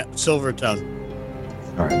would be, silver tongue.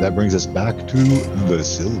 All right, that brings us back to the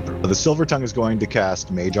silver. The silver tongue is going to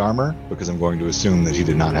cast mage armor because I'm going to assume that he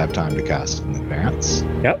did not have time to cast in advance.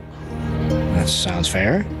 Yep. That sounds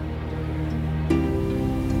fair.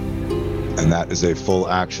 And that is a full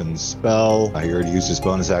action spell. He already used his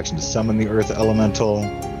bonus action to summon the earth elemental.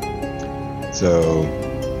 So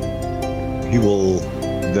he will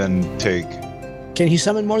then take... Can he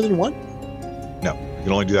summon more than one? No, you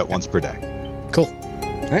can only do that once per day. Cool.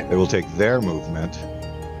 All right. They will take their movement.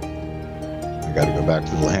 I got to go back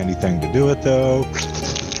to the little handy thing to do it, though.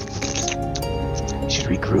 Should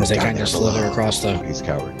regroup. As they kind of slither across the... He's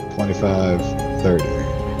coward. 25, 30.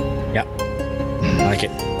 Yeah. I like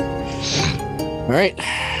it. All right.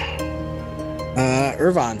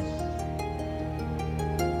 Irvan.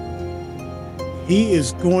 He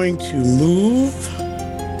is going to move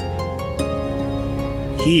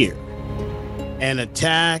here and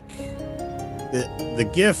attack the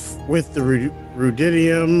GIF with the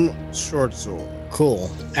rudidium short sword. Cool.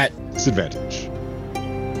 At disadvantage.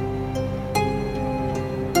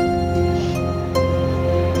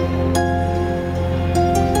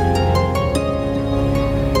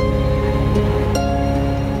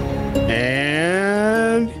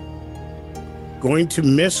 And going to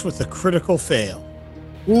miss with a critical fail.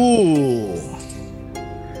 Ooh.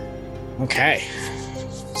 Okay.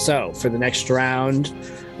 So for the next round,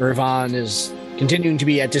 Irvan is continuing to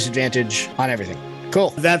be at disadvantage on everything. Cool.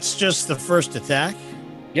 That's just the first attack.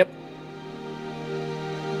 Yep.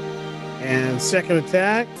 And second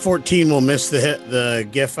attack, 14 will miss the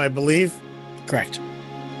GIF, I believe. Correct.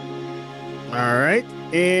 All right.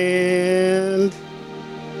 And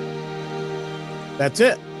that's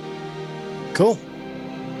it. Cool.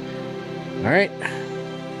 All right.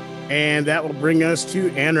 And that will bring us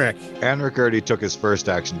to Anric. Anric already took his first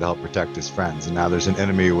action to help protect his friends, and now there's an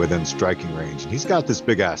enemy within striking range, and he's got this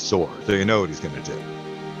big-ass sword, so you know what he's going to do.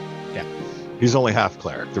 Yeah. He's only half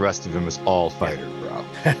cleric. The rest of him is all fighter, bro.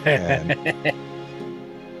 And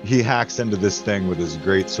he hacks into this thing with his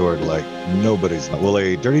great sword like nobody's... Will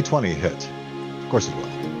a dirty 20 hit? Of course it will.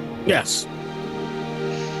 Yes.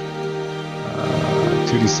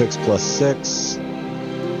 2d6 plus 6...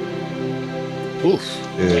 Oof.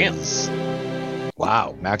 Is,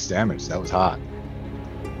 wow, max damage. That was hot.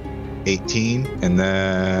 18. And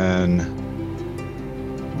then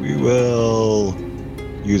we will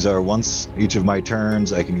use our once each of my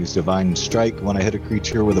turns. I can use Divine Strike when I hit a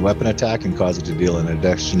creature with a weapon attack and cause it to deal an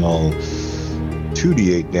additional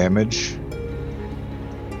 2d8 damage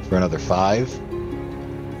for another 5.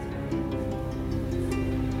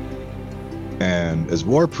 And as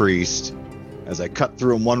War Priest, as I cut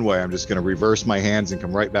through him one way, I'm just going to reverse my hands and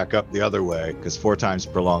come right back up the other way, because 4 times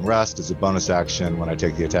prolonged rest is a bonus action. When I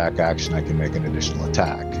take the attack action, I can make an additional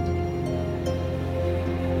attack.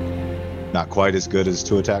 Not quite as good as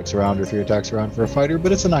 2 attacks around or 3 attacks around for a fighter,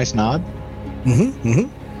 but it's a nice nod. Mm-hmm.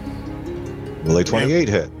 Mm-hmm. Will a 28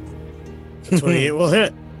 hit? 28 will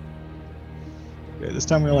hit. Okay, this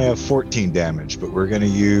time we only have 14 damage, but we're going to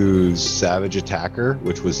use Savage Attacker,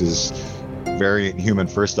 which was his variant human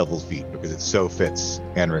first level feat, because it so fits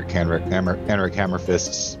Anric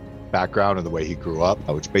Hammerfist's background and the way he grew up,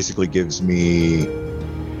 which basically gives me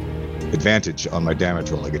advantage on my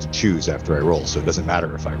damage roll. I get to choose after I roll, so it doesn't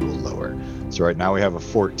matter if I roll lower. So right now we have a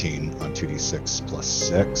 14 on 2d6 plus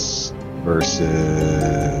 6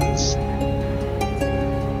 versus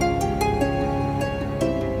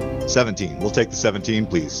 17. We'll take the 17,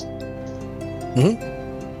 please. Mm-hmm.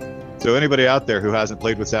 So anybody out there who hasn't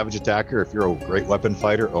played with Savage Attacker, if you're a great weapon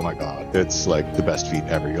fighter, oh my god, it's like the best feat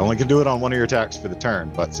ever. You only can do it on one of your attacks for the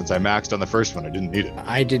turn, but since I maxed on the first one, I didn't need it.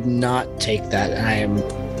 I did not take that, and I am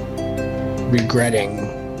regretting.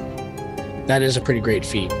 That is a pretty great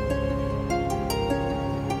feat.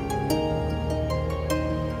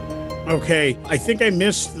 Okay, I think I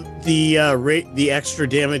missed the extra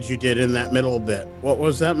damage you did in that middle bit. What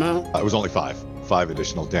was that, Mal? It was only 5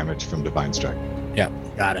 additional damage from Divine Strike. Yeah,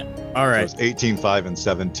 got it. All right. So it's 18, 5, and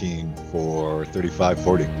 17 for 35,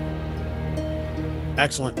 40.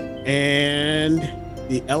 Excellent. And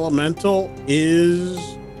the elemental is...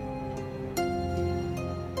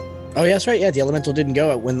 Oh, yeah, that's right. Yeah, the elemental didn't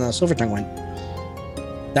go when the Silver Tongue went.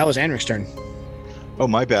 That was Anric's turn. Oh,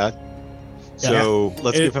 my bad. So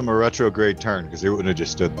let's give him a retrograde turn, because he wouldn't have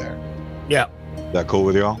just stood there. Yeah. Is that cool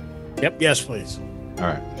with you all? Yep. Yes, please. All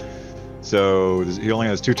right. So he only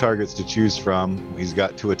has 2 targets to choose from. He's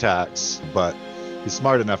got 2 attacks, but he's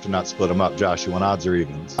smart enough to not split them up. Josh, you want odds or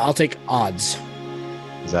evens? I'll take odds.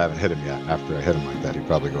 Because I haven't hit him yet. After I hit him like that, he'd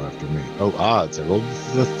probably go after me. Oh, odds. I rolled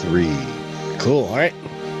the 3. Cool. All right.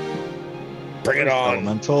 Bring it on.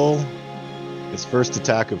 Elemental. His first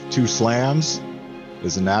attack of 2 slams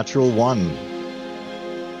is a natural 1.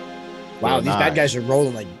 Wow, these bad guys are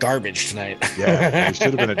rolling like garbage tonight. Yeah, he should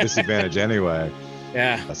have been at disadvantage anyway.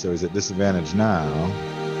 Yeah. So he's at disadvantage now.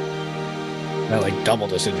 Not like double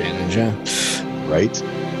disadvantage, yeah. Right?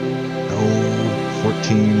 No,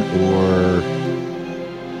 14 or...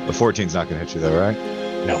 The 14's not going to hit you though, right?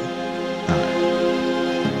 No. All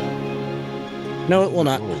right. No, it will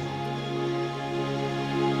not. Ooh.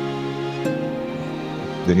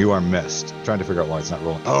 Then you are missed. I'm trying to figure out why it's not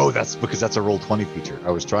rolling. Oh, that's because that's a roll 20 feature.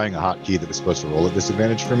 I was trying a hotkey that was supposed to roll at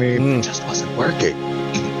disadvantage for me. It just wasn't working.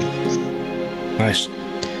 Nice.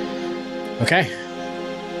 Okay.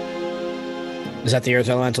 Is that the Earth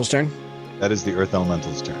Elemental's turn? That is the Earth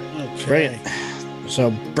Elemental's turn. Okay. Brilliant.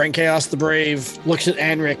 So Brain Chaos the Brave looks at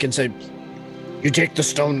Anric and says, "You take the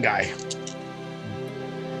stone guy."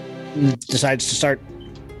 And decides to start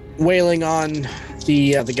wailing on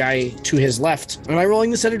the guy to his left. Am I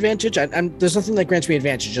rolling this at advantage? There's nothing that grants me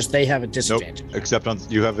advantage, just they have a disadvantage. Nope, except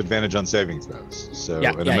you have advantage on saving throws. So in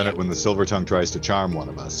a minute when the Silver Tongue tries to charm one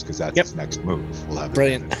of us, because that's his next move, we'll have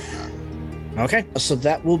Brilliant. Okay, so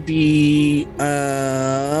that will be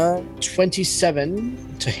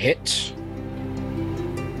 27 to hit.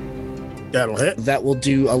 That'll hit. That will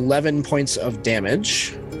do 11 points of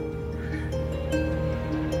damage.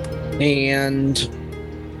 And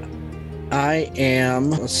I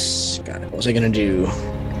am, what was I going to do?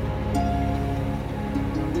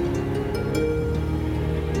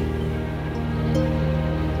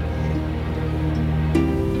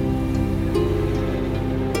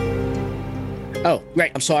 Oh,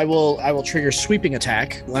 right. So I will trigger sweeping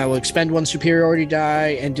attack. I will expend one superiority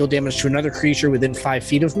die and deal damage to another creature within 5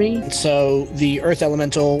 feet of me. So the Earth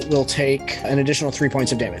Elemental will take an additional 3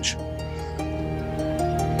 points of damage.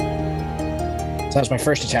 So that's my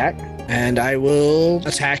first attack. And I will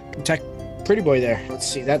attack Pretty Boy there. Let's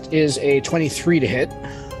see. That is a 23 to hit.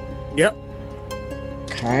 Yep.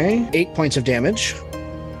 Okay. 8 points of damage.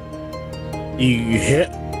 You hit.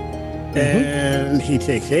 And he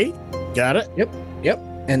takes 8. Got it. Yep.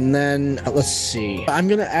 And then let's see. I'm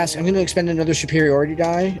going to expend another superiority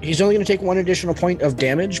die. He's only going to take 1 additional point of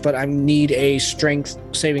damage, but I need a strength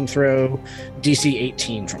saving throw DC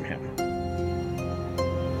 18 from him.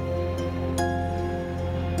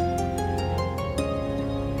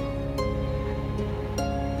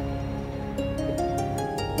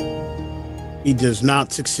 He does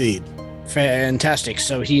not succeed. Fantastic.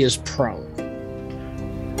 So he is prone.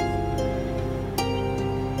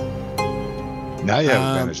 Now you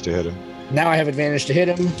have advantage to hit him. Now I have advantage to hit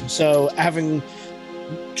him. So having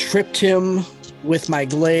tripped him with my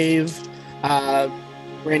glaive,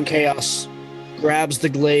 Brain Chaos grabs the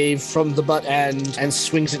glaive from the butt end and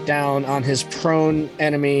swings it down on his prone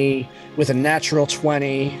enemy with a natural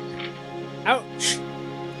 20. Ouch.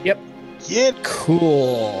 Yep. Yeah.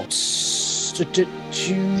 Cool.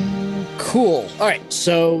 Cool. All right.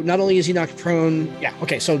 So not only is he knocked prone. Yeah.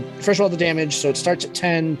 Okay. So first of all, the damage. So it starts at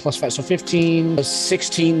 10 plus 5. So 15,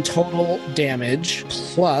 16 total damage.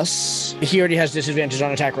 Plus he already has disadvantage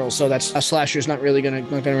on attack rolls. So that's a slasher is not going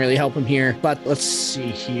to really help him here. But let's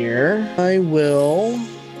see here. I will.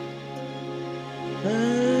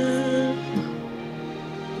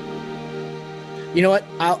 You know what?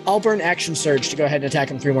 I'll burn action surge to go ahead and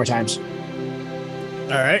attack him 3 more times.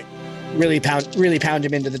 All right. Really pound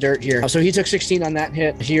him into the dirt here. So he took 16 on that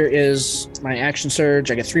hit. Here is my action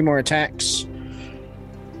surge. I get 3 more attacks.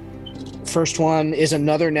 First one is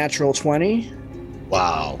another natural 20.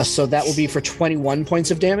 Wow. So that will be for 21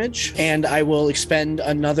 points of damage. And I will expend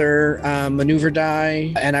another maneuver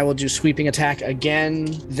die, and I will do sweeping attack again.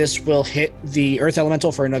 This will hit the Earth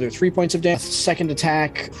Elemental for another 3 points of damage. Second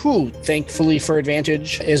attack, thankfully for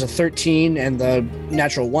advantage, is a 13, and the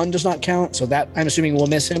natural 1 does not count. So that, I'm assuming, will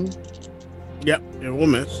miss him. Yep, it will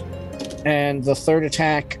miss. And the third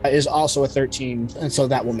attack is also a 13, and so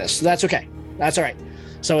that will miss. So that's okay. That's all right.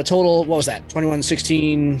 So a total, what was that? 21,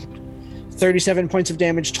 16... 37 points of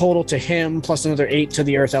damage total to him, plus another 8 to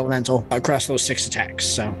the Earth Elemental across those 6 attacks.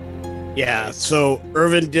 So, yeah. So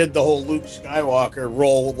Irvan did the whole Luke Skywalker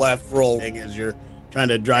roll left, roll thing as you're trying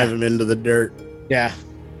to drive him into the dirt. Yeah.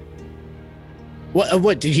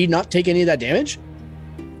 What? Did he not take any of that damage?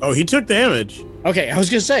 Oh, he took damage. Okay, I was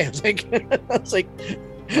gonna say. I was like,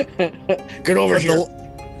 get over here.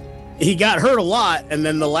 He got hurt a lot, and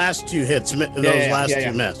then the last 2 hits, those last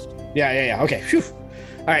 2 missed. Yeah. Okay. Whew.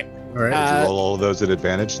 All right. All right. Did you roll all of those at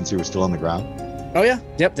advantage since you were still on the ground? Oh, yeah.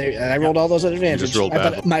 Yep. I rolled all those at advantage. You just rolled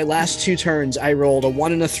bad. My last 2 turns, I rolled a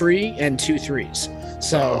 1 and a 3 and 2 3s.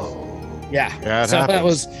 So, yeah. So that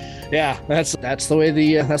was, that's the way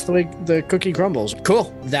the cookie crumbles. Cool.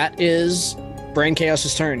 That is Brain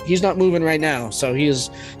Chaos's turn. He's not moving right now, so he has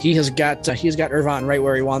got Irvan right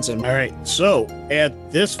where he wants him. All right. So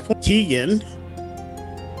at this point, Tegan.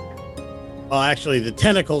 Well, actually, the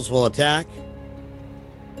tentacles will attack.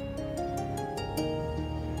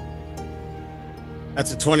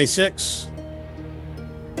 That's a 26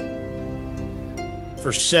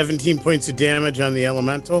 for 17 points of damage on the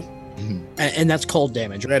elemental. And that's cold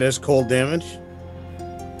damage. That is cold damage.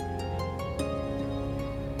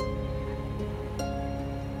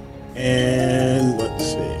 And let's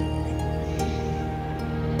see.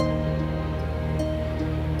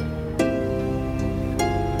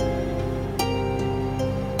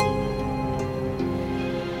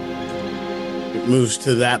 It moves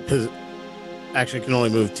to that position. Actually, it can only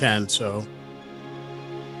move 10, so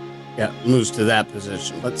yeah, it moves to that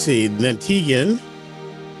position. Let's see. Then Tegan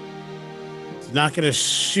is not going to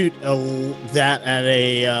shoot that at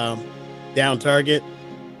a down target.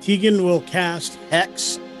 Tegan will cast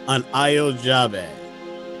Hex on Jabe.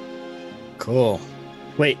 Cool.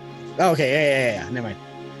 Wait. Oh, okay. Yeah. Never mind.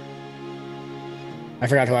 I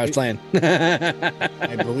forgot who I was playing.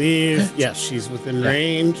 I believe, yes, she's within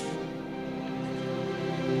range.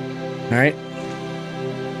 All right.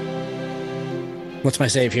 What's my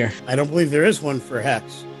save here? I don't believe there is one for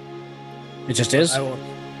Hex. It just is?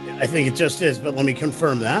 I think it just is, but let me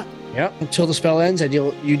confirm that. Yep. Until the spell ends,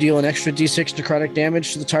 you deal an extra d6 necrotic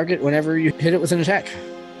damage to the target whenever you hit it with an attack.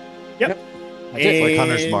 Yep. It's like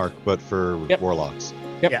Hunter's Mark, but for warlocks.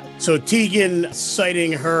 Yep. Yeah. So Tegan,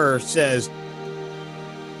 citing her, says,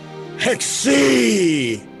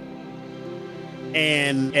 Hexy!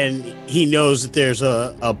 And he knows that there's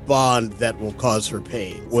a bond that will cause her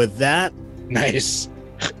pain. With that, nice.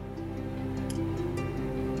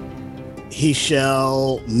 He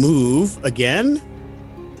shall move again.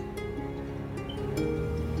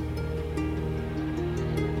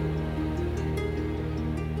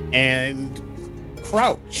 And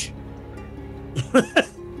crouch.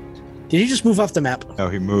 Did he just move off the map? No,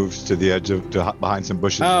 he moves to the edge behind some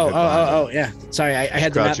bushes. Oh, yeah. Sorry, I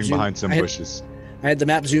had the map crouching behind some bushes. I had the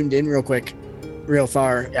map zoomed in real quick, real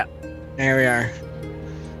far. Yeah. There we are.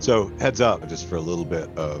 So heads up, just for a little bit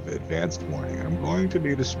of advanced warning. I'm going to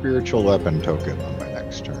need a spiritual weapon token on my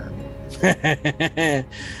next turn.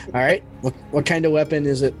 All right. What kind of weapon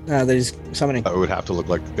is it that he's summoning? It would have to look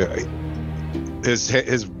like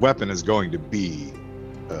his weapon is going to be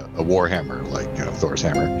a warhammer, like Thor's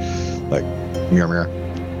hammer, like mirror.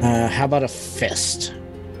 How about a fist?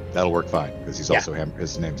 That'll work fine because he's also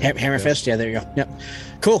his name's Hammer Fist. Yeah, there you go. Yep.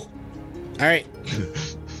 Cool. All right.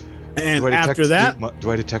 And after that,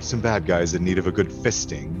 do I detect some bad guys in need of a good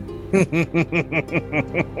fisting?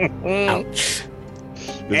 Ouch.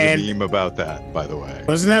 There's a meme about that, by the way.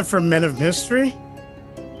 Wasn't that from Men of Mystery?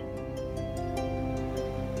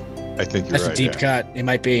 I think you're That's right. A deep cut. It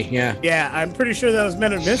might be. Yeah. Yeah, I'm pretty sure that was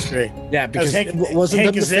Men of Mystery. Yeah, because wasn't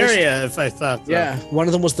Hank Azaria, if I thought. So. Yeah, one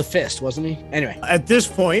of them was the fist, wasn't he? Anyway, at this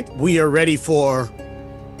point, we are ready for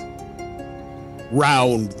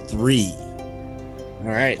round 3. All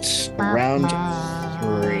right, round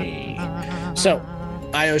 3. So,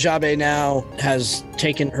 Jabe now has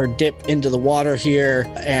taken her dip into the water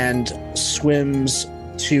here and swims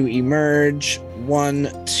to emerge.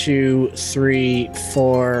 1, 2, 3,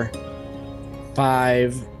 4,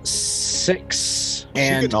 5, 6.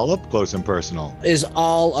 And getting all up close and personal. Is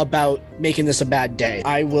all about making this a bad day.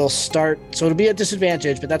 I will start, so it'll be a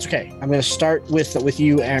disadvantage, but that's okay. I'm going to start with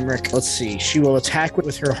you, Amric. Let's see. She will attack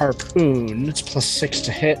with her harpoon. It's +6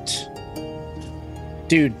 to hit.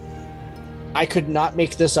 Dude, I could not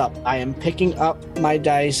make this up. I am picking up my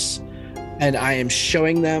dice and I am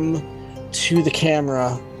showing them to the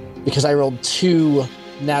camera because I rolled 2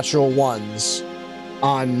 natural ones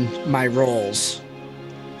on my rolls.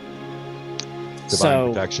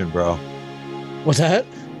 Divine protection, bro. What's that?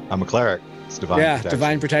 I'm a cleric. It's divine protection.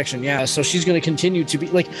 Divine protection. Yeah. So she's going to continue to be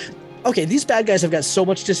like, okay, these bad guys have got so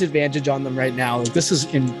much disadvantage on them right now. Like, this is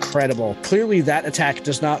incredible. Clearly that attack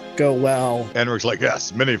does not go well. Enric's like,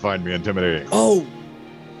 yes, many find me intimidating. Oh,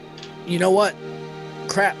 you know what?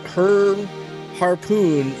 Crap. Her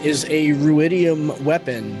harpoon is a ruidium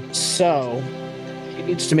weapon. So she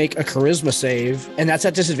needs to make a charisma save. And that's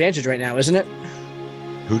at disadvantage right now, isn't it?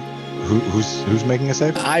 Who's making a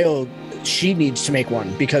save? She needs to make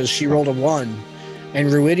one because she rolled a 1, and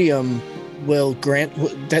ruidium will grant.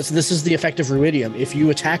 This is the effect of ruidium. If you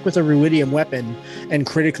attack with a ruidium weapon and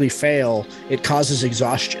critically fail, it causes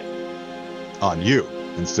exhaustion on you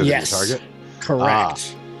instead of the target.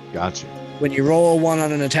 Correct. Gotcha. When you roll a 1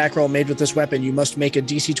 on an attack roll made with this weapon, you must make a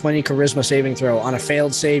DC 20 charisma saving throw. On a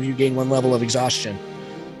failed save, you gain 1 level of exhaustion.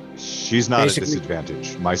 She's not at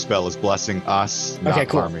disadvantage. My spell is blessing us, not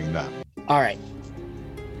harming them. All right.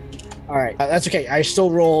 That's okay. I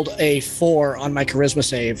still rolled a 4 on my charisma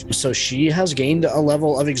save. So she has gained a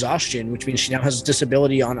level of exhaustion, which means she now has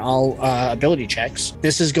disability on all ability checks.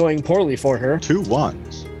 This is going poorly for her. 2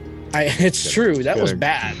 1s. It's true. That was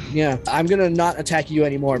bad. Yeah. I'm going to not attack you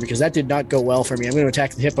anymore because that did not go well for me. I'm going to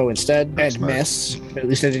attack the hippo instead and miss. At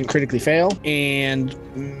least I didn't critically fail. And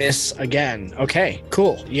miss again. Okay,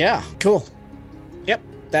 cool. Yeah, cool. Yep.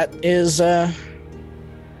 That is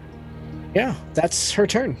Yeah, that's her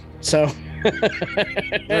turn. So,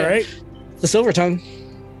 All right. The Silver Tongue.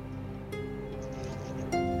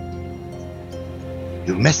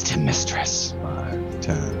 You missed him, mistress. 5,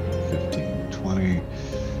 10, 15, 20,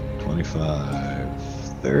 25,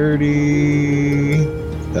 30.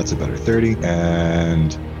 That's a better 30.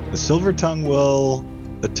 And the Silver Tongue will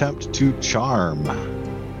attempt to charm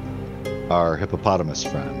our hippopotamus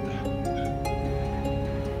friend.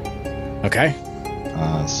 Okay.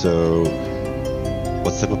 So,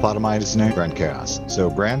 what's the hippopotamized name? Brand Chaos. So,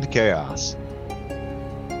 Brand Chaos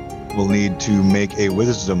will need to make a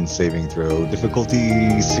wisdom saving throw,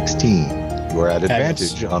 difficulty 16. You are at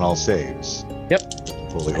advantage on all saves. Yep.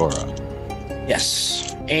 Holy aura.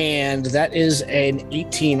 Yes. And that is an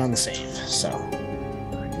 18 on the save. So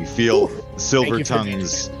you feel Silver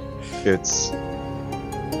Tongue's its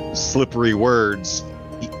slippery words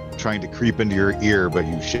trying to creep into your ear, but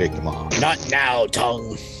you shake them off. Not now,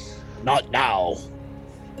 Tongue. Not now.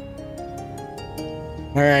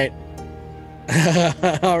 All right.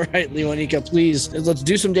 All right, Leonika, please. Let's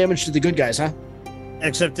do some damage to the good guys, huh?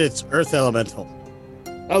 Except it's Earth Elemental.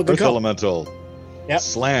 Oh, good Earth call. Elemental Yep.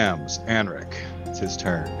 slams Anric. It's his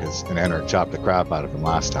turn, because Anric chopped the crap out of him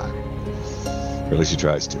last time. Or at least he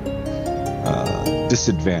tries to.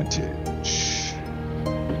 Disadvantage.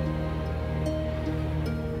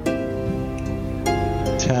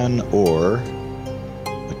 10 or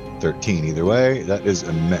 13, either way. That is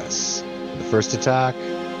a miss. The first attack,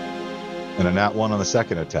 and a nat 1 on the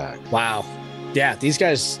second attack. Wow. Yeah, these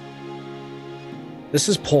guys. This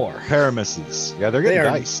is poor. Pair of misses. Yeah, they're getting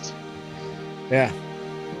diced. Yeah.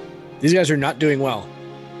 These guys are not doing well.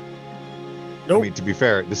 Nope. I mean, to be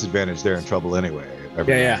fair, at disadvantage, they're in trouble anyway.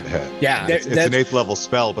 Yeah. It's an 8th level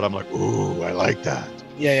spell, but I'm like, ooh, I like that.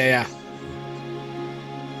 Yeah.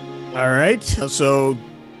 All right. So,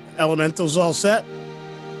 Elemental's all set.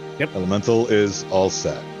 Yep. Elemental is all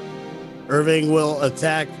set. Irving will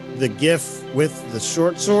attack the GIF with the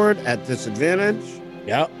short sword at disadvantage.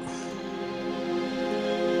 Yep.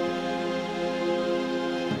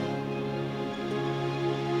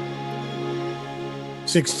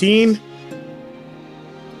 $16.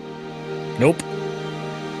 Nope.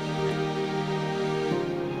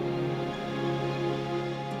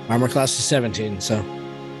 Armor class is 17, so.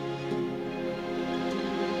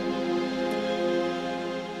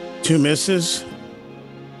 2 misses.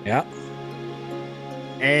 Yeah.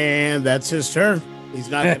 And that's his turn. He's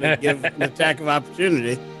not going to give an attack of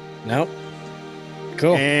opportunity. Nope.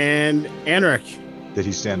 Cool. And Anric. Did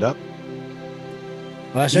he stand up?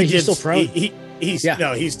 Well, he's still prone.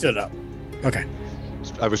 No, he stood up. Okay.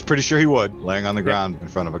 I was pretty sure he would. Laying on the ground in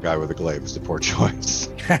front of a guy with a glaive is a poor choice.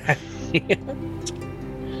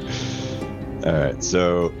 All right,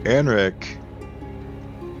 so Anric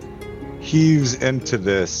heaves into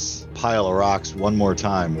this pile of rocks one more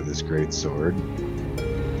time with his great sword.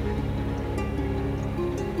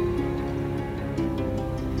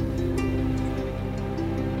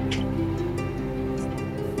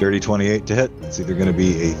 Dirty 28 to hit. It's either going to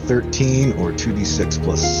be a 13 or 2d6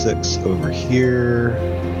 plus 6 over here.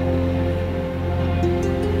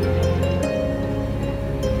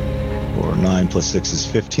 Or 9 plus 6 is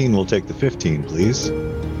 15. We'll take the 15, please.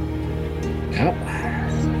 Yep.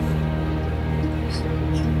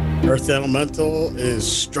 Earth Elemental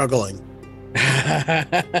is struggling.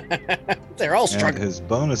 They're all And struggling. his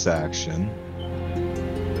bonus action,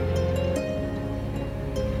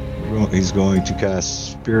 he's going to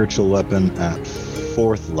cast Spiritual Weapon at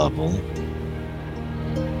 4th level.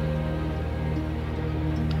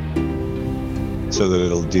 So that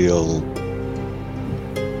it'll deal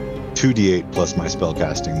 2d8 plus my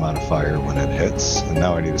spellcasting modifier when it hits. And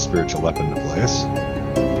now I need a spiritual weapon to place.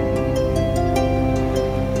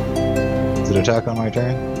 Is it attack on my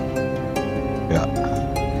turn? Yeah.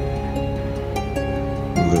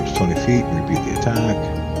 Move it up to 20 feet, repeat the attack.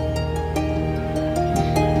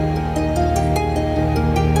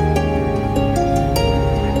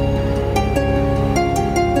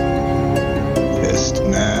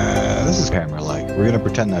 Nah, this is hammer-like. We're going to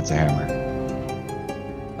pretend that's a hammer.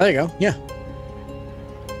 There you go. Yeah.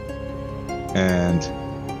 And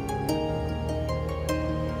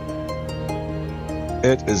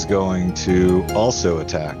it is going to also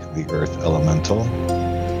attack the Earth Elemental.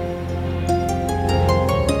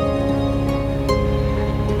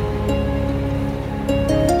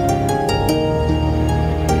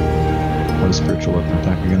 What is spiritual weapon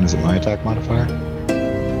attack again? Is it my attack modifier?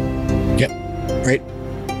 Yep. Right.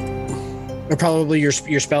 Or probably your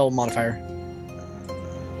spell modifier.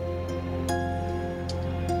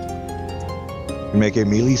 Make a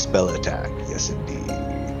melee spell attack. Yes, indeed.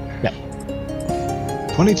 Yep.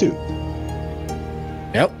 22.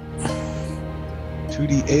 Yep.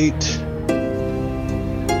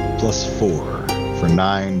 2d8 plus 4 for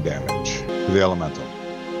 9 damage to the elemental.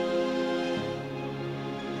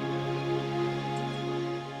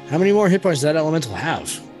 How many more hit points does that elemental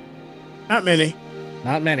have? Not many.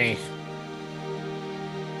 Not many.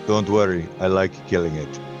 Don't worry, I like killing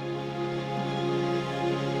it.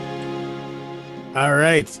 All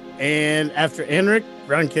right. And after Enric,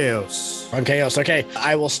 Ronchaos. Ronchaos, okay.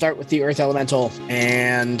 I will start with the Earth Elemental,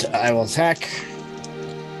 and I will attack.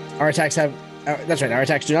 Our attacks have... that's right, our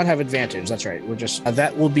attacks do not have advantage. That's right. We're just...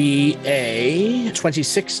 that will be a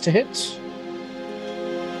 26 to hit.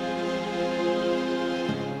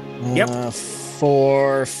 Yep.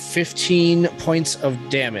 For 15 points of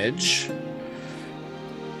damage.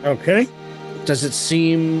 Okay. Does it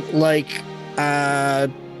seem like I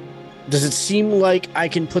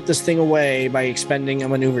can put this thing away by expending a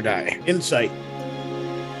maneuver die? Insight.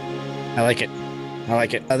 I like it.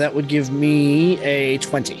 That would give me a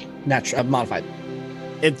 20 natural modified.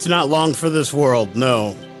 It's not long for this world.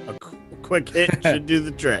 No. A quick hit should do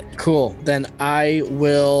the trick. Cool. Then I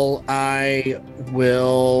will.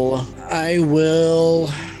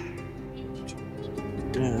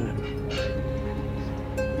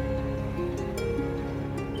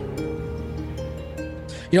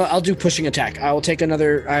 I'll do pushing attack. I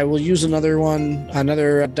will use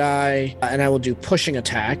another die, and I will do pushing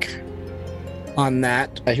attack on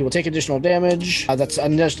that. He will take additional damage. That's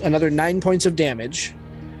another 9 points of damage.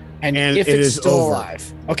 And if it's still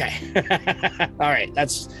alive. Okay. All right.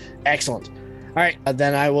 That's excellent. All right.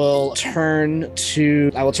 Then I will turn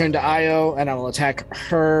to Io, and I will attack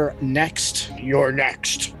her next. You're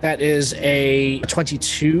next. That is a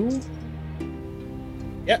 22.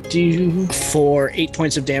 Yep. Do for 8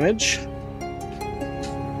 points of damage.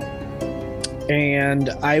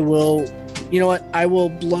 And I will, I will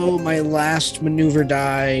blow my last maneuver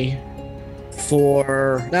die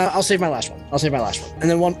for... No, I'll save my last one. And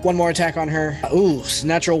then one more attack on her. Ooh, it's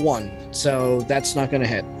natural 1. So that's not going to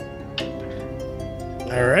hit.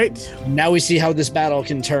 All right. Now we see how this battle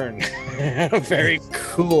can turn. Very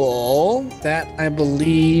cool. That, I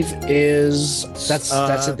believe, is... That's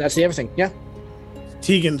it. That's the everything. Yeah.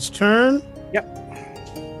 Tegan's turn. Yep.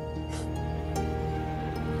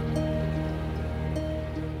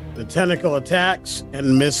 The tentacle attacks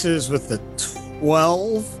and misses with the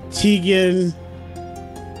 12. Tegan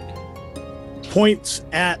points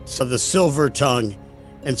at the silver tongue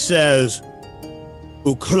and says,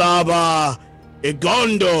 Uklaba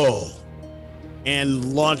Igondo,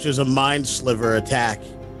 and launches a mind sliver attack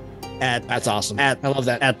at... That's awesome. I love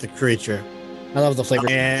that. At the creature. I love the flavor.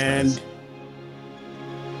 And...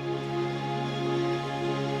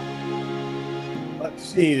 let's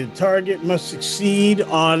see. The target must succeed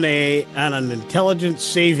on an intelligence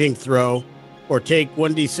saving throw or take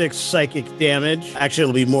 1d6 psychic damage. Actually,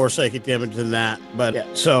 it'll be more psychic damage than that. But yeah,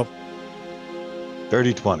 so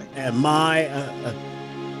 30-20. And my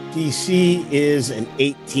DC is an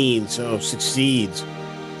 18, so succeeds.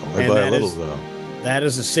 Only by a little, though. That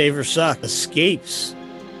is a save or suck. Escapes.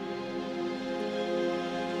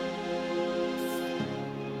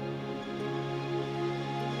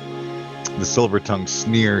 The silver tongue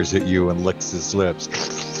sneers at you and licks his lips.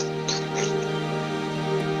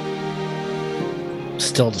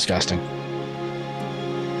 Still disgusting.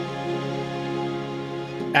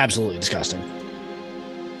 Absolutely disgusting.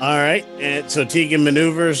 All right. And so Tegan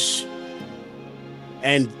maneuvers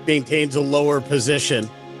and maintains a lower position.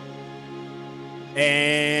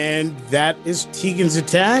 And that is Tegan's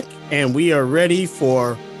attack. And we are ready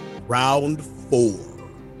for round 4.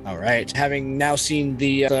 All right. Having now seen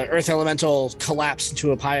the Earth Elemental collapse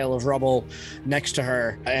into a pile of rubble next to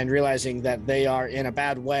her and realizing that they are in a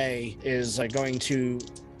bad way, is going to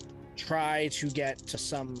try to get to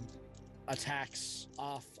some attacks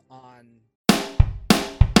off on...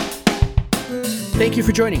 Thank you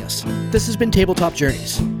for joining us. This has been Tabletop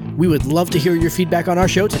Journeys. We would love to hear your feedback on our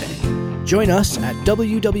show today. Join us at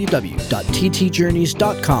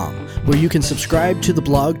www.ttjourneys.com, where you can subscribe to the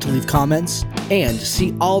blog to leave comments and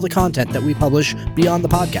see all the content that we publish beyond the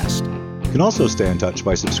podcast. You can also stay in touch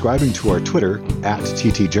by subscribing to our Twitter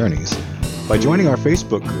 @TTJourneys, by joining our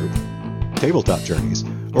Facebook group, Tabletop Journeys,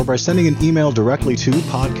 or by sending an email directly to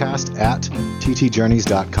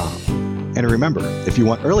podcast@ttjourneys.com. And remember, if you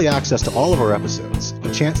want early access to all of our episodes,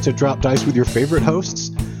 a chance to drop dice with your favorite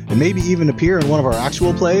hosts, and maybe even appear in one of our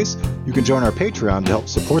actual plays, you can join our Patreon to help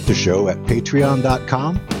support the show at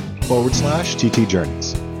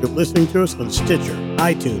patreon.com/TTJourneys. You're listening to us on Stitcher,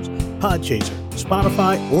 iTunes, Podchaser,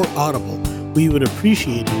 Spotify, or Audible. We would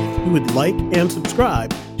appreciate it if you would like and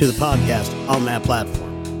subscribe to the podcast on that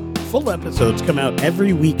platform. full episodes come out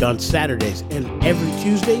every week on Saturdays, and every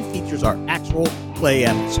Tuesday features our actual play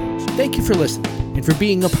episodes. Thank you for listening and for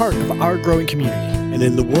being a part of our growing community. And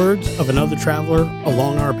in the words of another traveler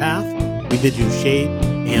along our path, we bid you shade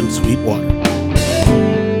and sweet water.